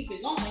and keep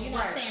it going, you know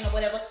what I'm saying, or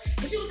whatever.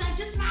 And she was like,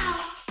 "Just smile."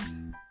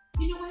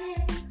 You know what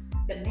happened?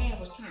 The man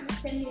was trying to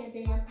send me a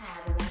damn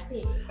pie when I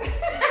said,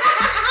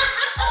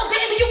 "Oh,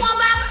 baby, you want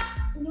my?"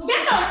 That's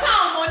no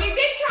time, Monique.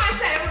 They try to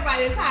tell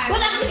everybody pie.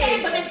 But I'm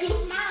saying, but if you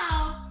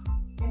smile,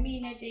 it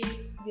means that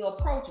you're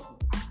approachable.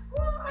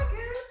 Well, I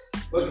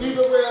guess. But keep it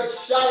real.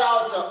 Shout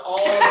out to all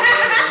the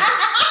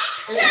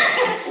women.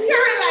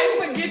 You're like,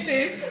 forget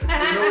this.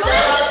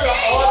 Shout out to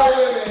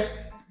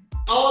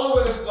all the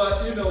women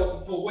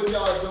for what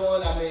y'all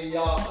doing. I mean,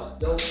 y'all are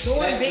dope.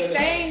 Doing big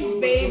things,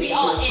 baby.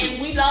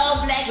 And we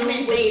love black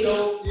men, baby.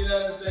 Dope, you know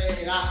what I'm saying?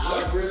 And I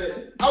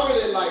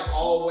really like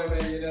all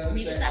women. You know what I'm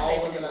saying?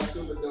 All women are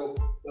super dope,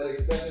 but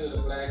especially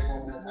the black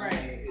women. Right. I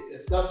mean,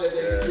 it's stuff that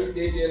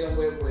they dealing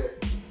with,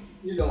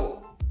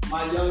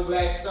 my young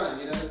black son.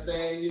 You know what I'm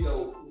saying? You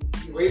know,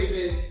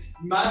 raising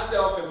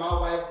myself and my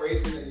wife,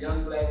 raising a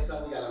young black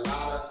son. We got a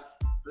lot of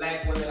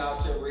black women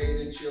out here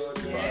raising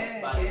children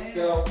by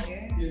themselves.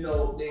 Yeah. You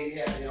know, they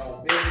have their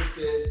own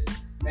businesses.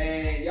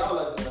 Man, y'all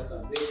are doing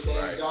some big things.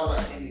 Right. Y'all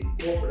are in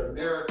corporate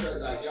America.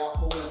 Like, y'all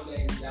holding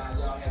things down.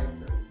 Y'all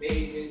having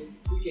babies.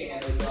 We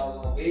can't handle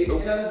y'all on babies. You know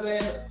what I'm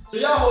saying? So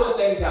y'all holding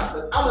things down.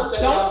 But I'm going to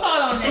tell Don't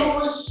start on y'all,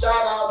 that. super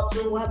shout out to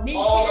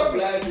all the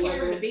black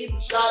women.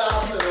 Shout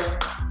out to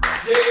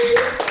Jade,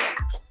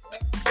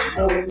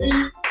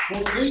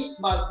 Monique,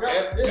 my girl.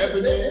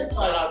 Ebony,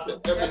 shout out to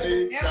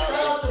Ebony. Shout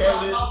out to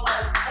my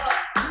wife.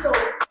 You know,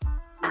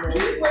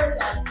 everywhere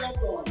got stuff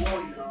going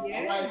on, y'all.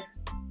 Yeah. Like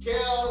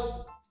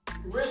Kel's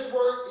rich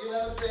work, you know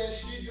what I'm saying?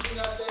 She doing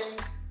her thing.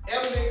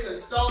 Ebony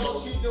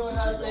Consult, she doing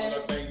her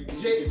thing.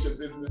 Jay, get your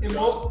business And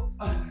done.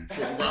 my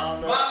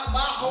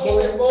home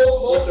and Mo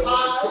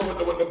Pies.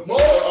 With the Mo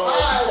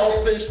Pies.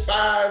 crawfish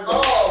pies.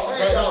 Oh,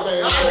 man, y'all.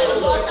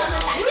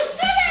 You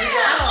should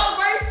have. I'm gonna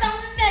bring some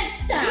next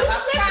time. You I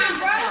slipping,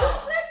 bro. promise You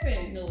y'all.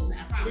 slipping. No, I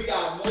promise. We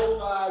got Mo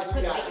Pies, we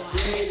got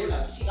Jade and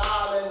her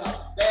styling, her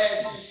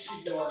fashion, she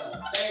doing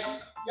her thing.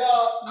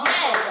 Y'all, I'm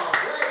talking about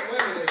black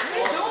women. We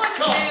doing the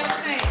damn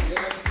thing. You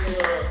know what I'm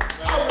saying?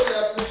 I really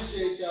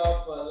appreciate y'all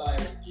for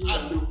like, you I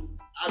know, do.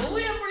 But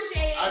we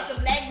appreciate the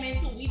black men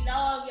too. We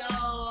love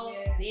y'all.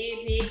 Yeah.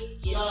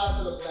 Big. shout out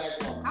to the black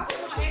woman. I was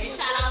gonna And ask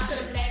shout out to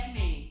the black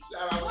men.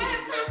 Shout out Go to ahead, the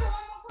time for one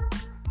more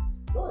question.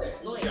 Go ahead.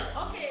 Go ahead.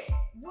 Okay,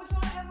 would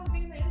y'all ever be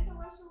in an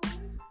interracial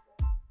relationship?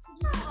 'Cause you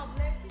know how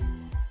black people.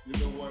 You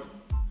know what?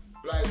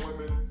 Black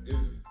women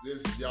is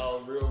y'all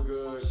real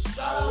good. Ain't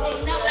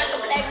nothing like a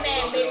black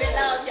man, baby.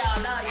 Love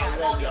y'all.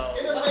 Love y'all.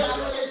 In a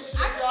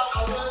relationship, y'all, I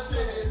will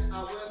say this. I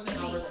will say I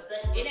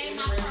respect It ain't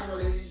my interracial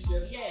preference.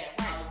 relationship. Yeah, right.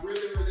 I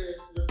really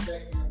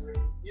respect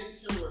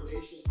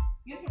interracial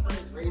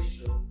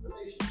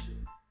relationship.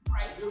 I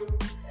Right. do.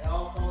 At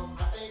all costs.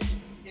 I think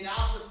in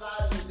our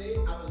society today,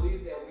 I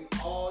believe that we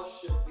all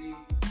should be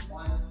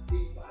one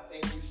people. I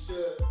think we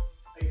should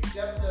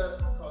accept the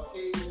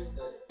Caucasians,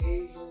 the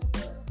Asians,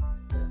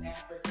 the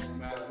Africans, no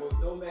matter what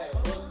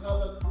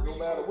color. No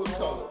matter what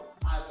color.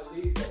 I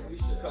believe that we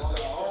should Because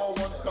they're all accept one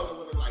each other. color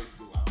when the lights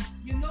go out.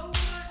 You know what?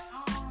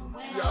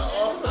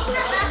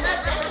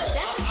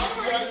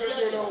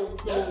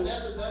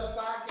 That's another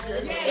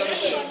podcast.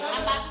 Yeah,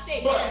 I'm about to say,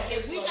 but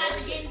if we got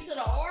to get into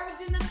the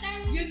origin of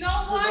things, You know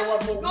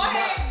what? Go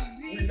ahead.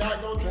 We're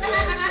not gonna do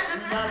that.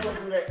 We're not gonna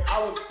do that.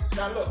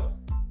 Now look,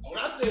 when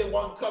I say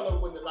one color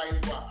when the lights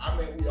go out, I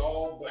mean we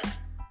all black.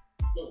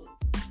 So,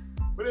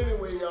 but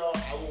anyway, y'all,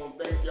 I want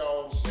to thank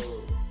y'all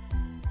for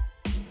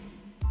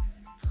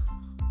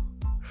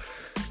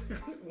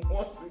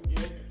once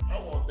again. I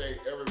want to thank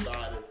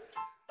everybody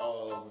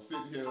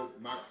sitting here,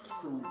 my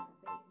crew.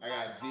 I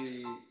got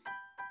Jade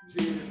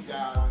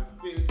Skyler.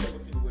 Tell the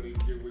people what they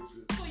can get with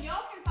you. So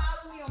y'all can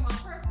follow me on my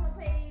personal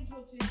page,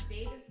 which is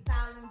Jaded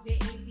Styling,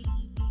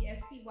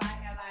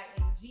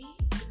 JADEDSTYLING,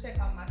 to check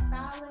out my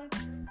styling.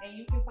 And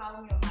you can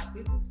follow me on my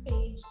business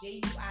page,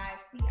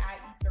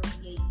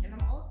 JUICIE38. And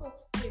I'm also,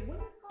 wait, when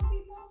is it gonna be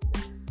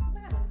posted? Because I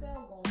have a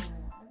sale going on.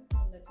 I just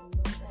want to let them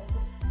know.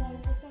 You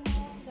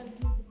gotta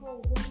use the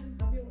code WOMEN,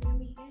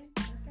 WOMEN. Okay.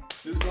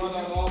 Just going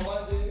on all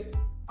Monday.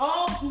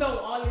 Oh no,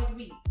 all this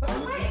week. But I All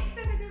this might week?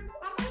 extend it.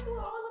 I might do it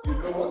all of You it.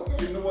 know what?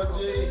 You know what,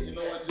 Jay? You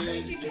know what, Jay?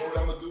 Thank you, You know what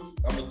I'm gonna do?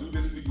 I'm gonna do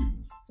this for you.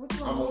 What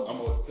you I'm gonna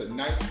gonna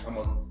tonight. I'm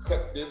gonna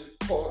cut this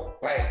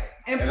part, bang,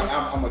 And and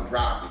I'm gonna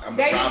drop it. I'm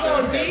there gonna you drop go,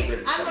 it. D. and have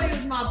it I know ready.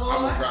 you're my boy.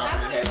 I'ma I drop it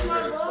know and you're have my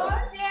it boy.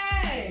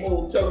 Yay.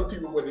 Oh, tell the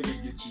people where they can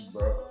get you,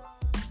 bro.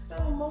 Tell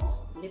them more.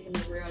 living the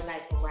real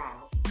life of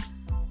Riley.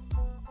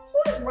 Who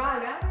is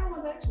Riley? I don't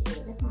know that you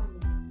That's my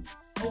name.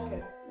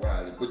 Okay.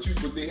 Right, but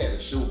they had a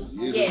show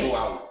years Yeah. ago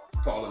out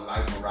called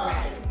Life of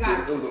Riley. Right.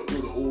 Got It was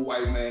an old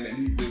white man, and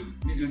he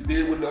just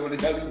did whatever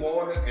the hell he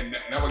wanted, and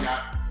never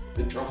got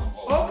in trouble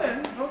for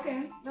it.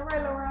 Okay. All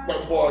right, Laura. My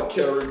boy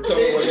Kerry, tell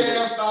me Big what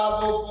Jam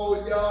 504,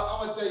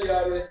 y'all. I'm gonna tell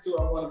y'all this too.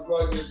 I want to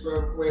plug this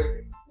real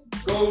quick.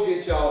 Go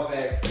get y'all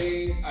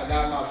vaccines. I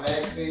got my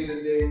vaccine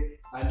today.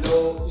 I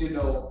know,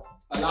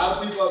 a lot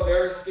of people are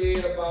very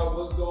scared about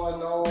what's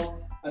going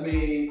on. I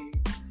mean,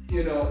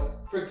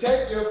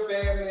 protect your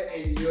family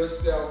and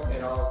yourself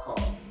at all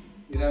costs.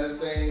 You know what I'm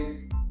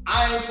saying?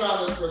 I ain't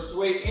trying to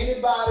persuade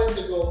anybody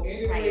to go Right,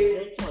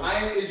 anyway. good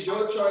choice. It's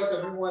your choice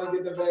if you want to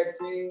get the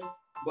vaccine,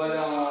 but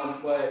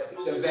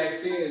the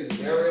vaccine is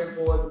very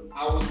important.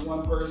 I was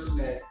one person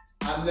that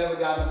I've never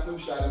gotten a flu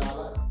shot in my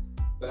life,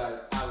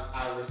 but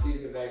I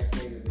received the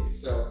vaccine today.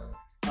 So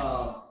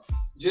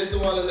just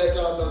want to let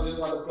y'all know, just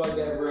want to plug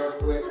that real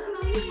quick.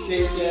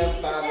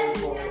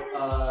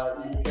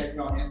 KCham504. You can catch me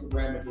on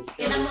Instagram at just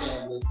And Kelly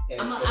Chambliss.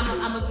 I'm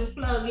gonna just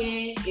plug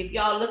in. If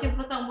y'all looking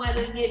for somewhere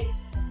to get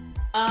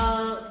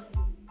the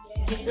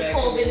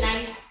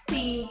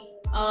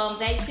COVID-19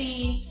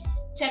 vaccine,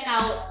 check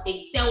out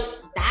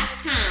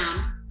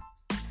excel.com.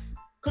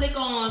 Click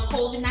on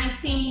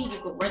COVID-19. You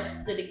can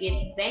register to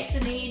get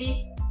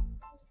vaccinated.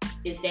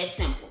 It's that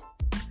simple.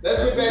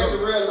 Let's get back to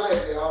real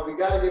life, y'all. We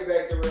got to get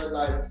back to real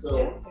life.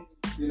 So,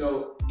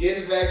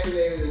 getting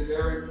vaccinated is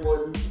very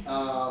important,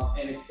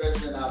 and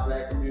especially in our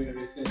Black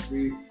community, since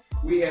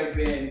we have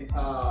been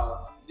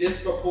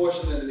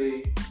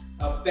disproportionately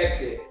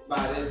affected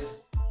by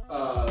this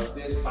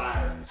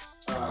virus.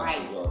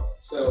 Right.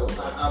 So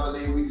I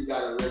believe we just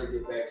got to really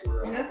get back to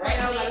real And life. that's why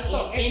y'all gotta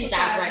start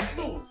exercising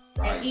too.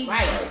 And eat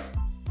Right.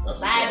 That's what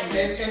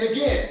Vitamins. And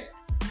again,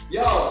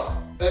 y'all,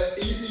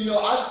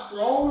 I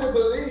strongly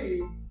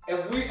believe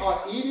if we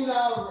are eating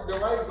the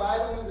right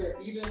vitamins and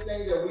eating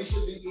things that we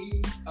should be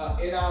eating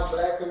in our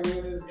Black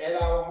communities,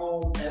 at our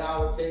homes, at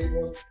our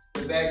tables,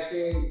 the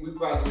vaccine, we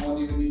probably won't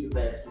even need the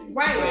vaccine.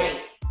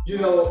 Right.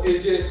 So,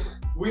 it's just,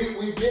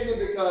 we getting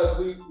it because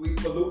we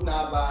polluting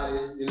our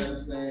bodies. You know what I'm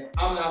saying?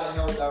 I'm not a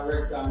health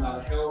director. I'm not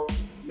a health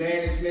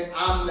management.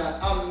 I'm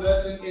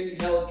nothing in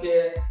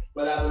healthcare,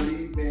 but I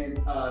believe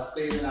in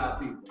saving our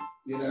people.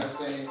 You know what I'm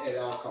saying? At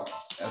all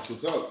costs. That's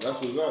what's up. That's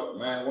what's up,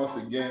 man. Once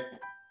again,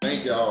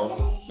 thank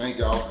y'all. Thank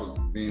y'all for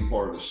being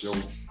part of the show.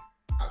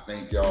 I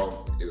thank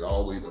y'all. It's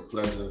always a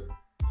pleasure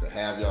to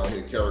have y'all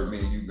here. Carrie, me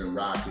and you've been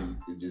rocking.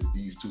 It's just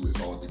these two is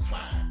on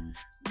decline.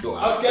 So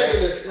Her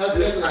schedule is I'm gonna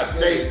miss the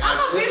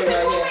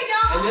movie,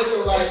 y'all. And this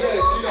one right here,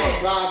 she don't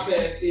drive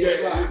past 8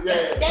 o'clock. Yeah.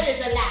 That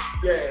is a lie.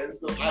 Yeah.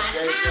 So My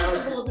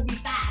time's supposed to be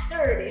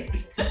 5:30.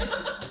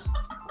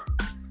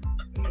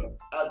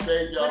 I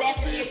thank y'all But that's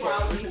for the being end part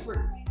of probably the free.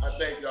 I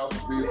thank y'all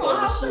for being part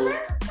of the show.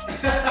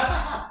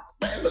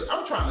 Man, look,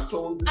 I'm trying to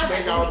close this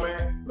thing out,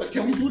 man. Look,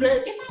 can we do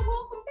that? Am I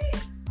welcome there?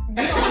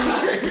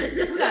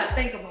 We gotta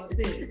think about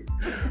this.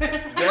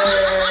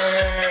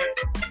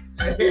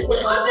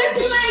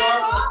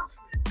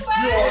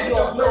 You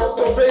on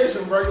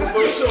probation, bro. Your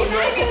first show,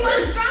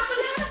 man. Drop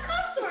another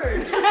cuss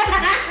word.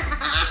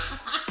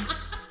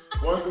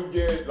 Once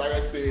again, like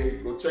I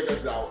said, go check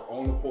us out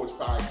on the Porch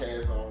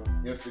Podcast on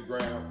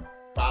Instagram,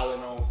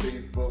 following on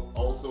Facebook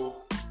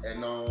also,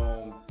 and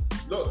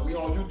look, we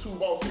on YouTube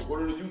also. Go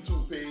to the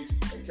YouTube page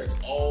and catch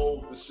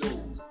all the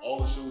shows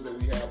that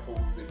we have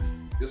posted.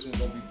 This one's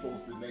gonna be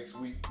posted next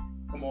week.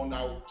 Come on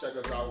out, check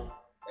us out,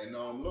 and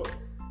look,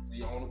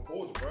 we on the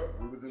porch, bro.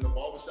 We was in the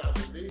barbershop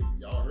today.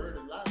 Y'all heard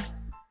it live.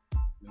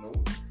 You know.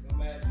 No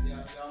matter,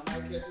 y'all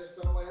might catch us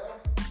somewhere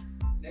else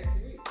next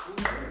week.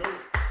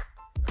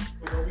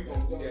 Where we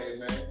gonna be at,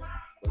 man?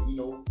 But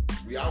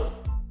we out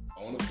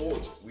on the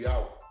porch. We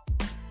out.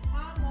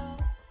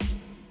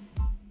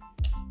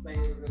 Man, it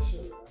was a good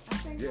show, y'all.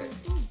 Yeah.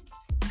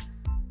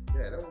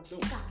 Yeah, that was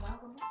dope. You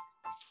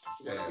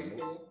wanna Yeah, keep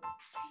man. it?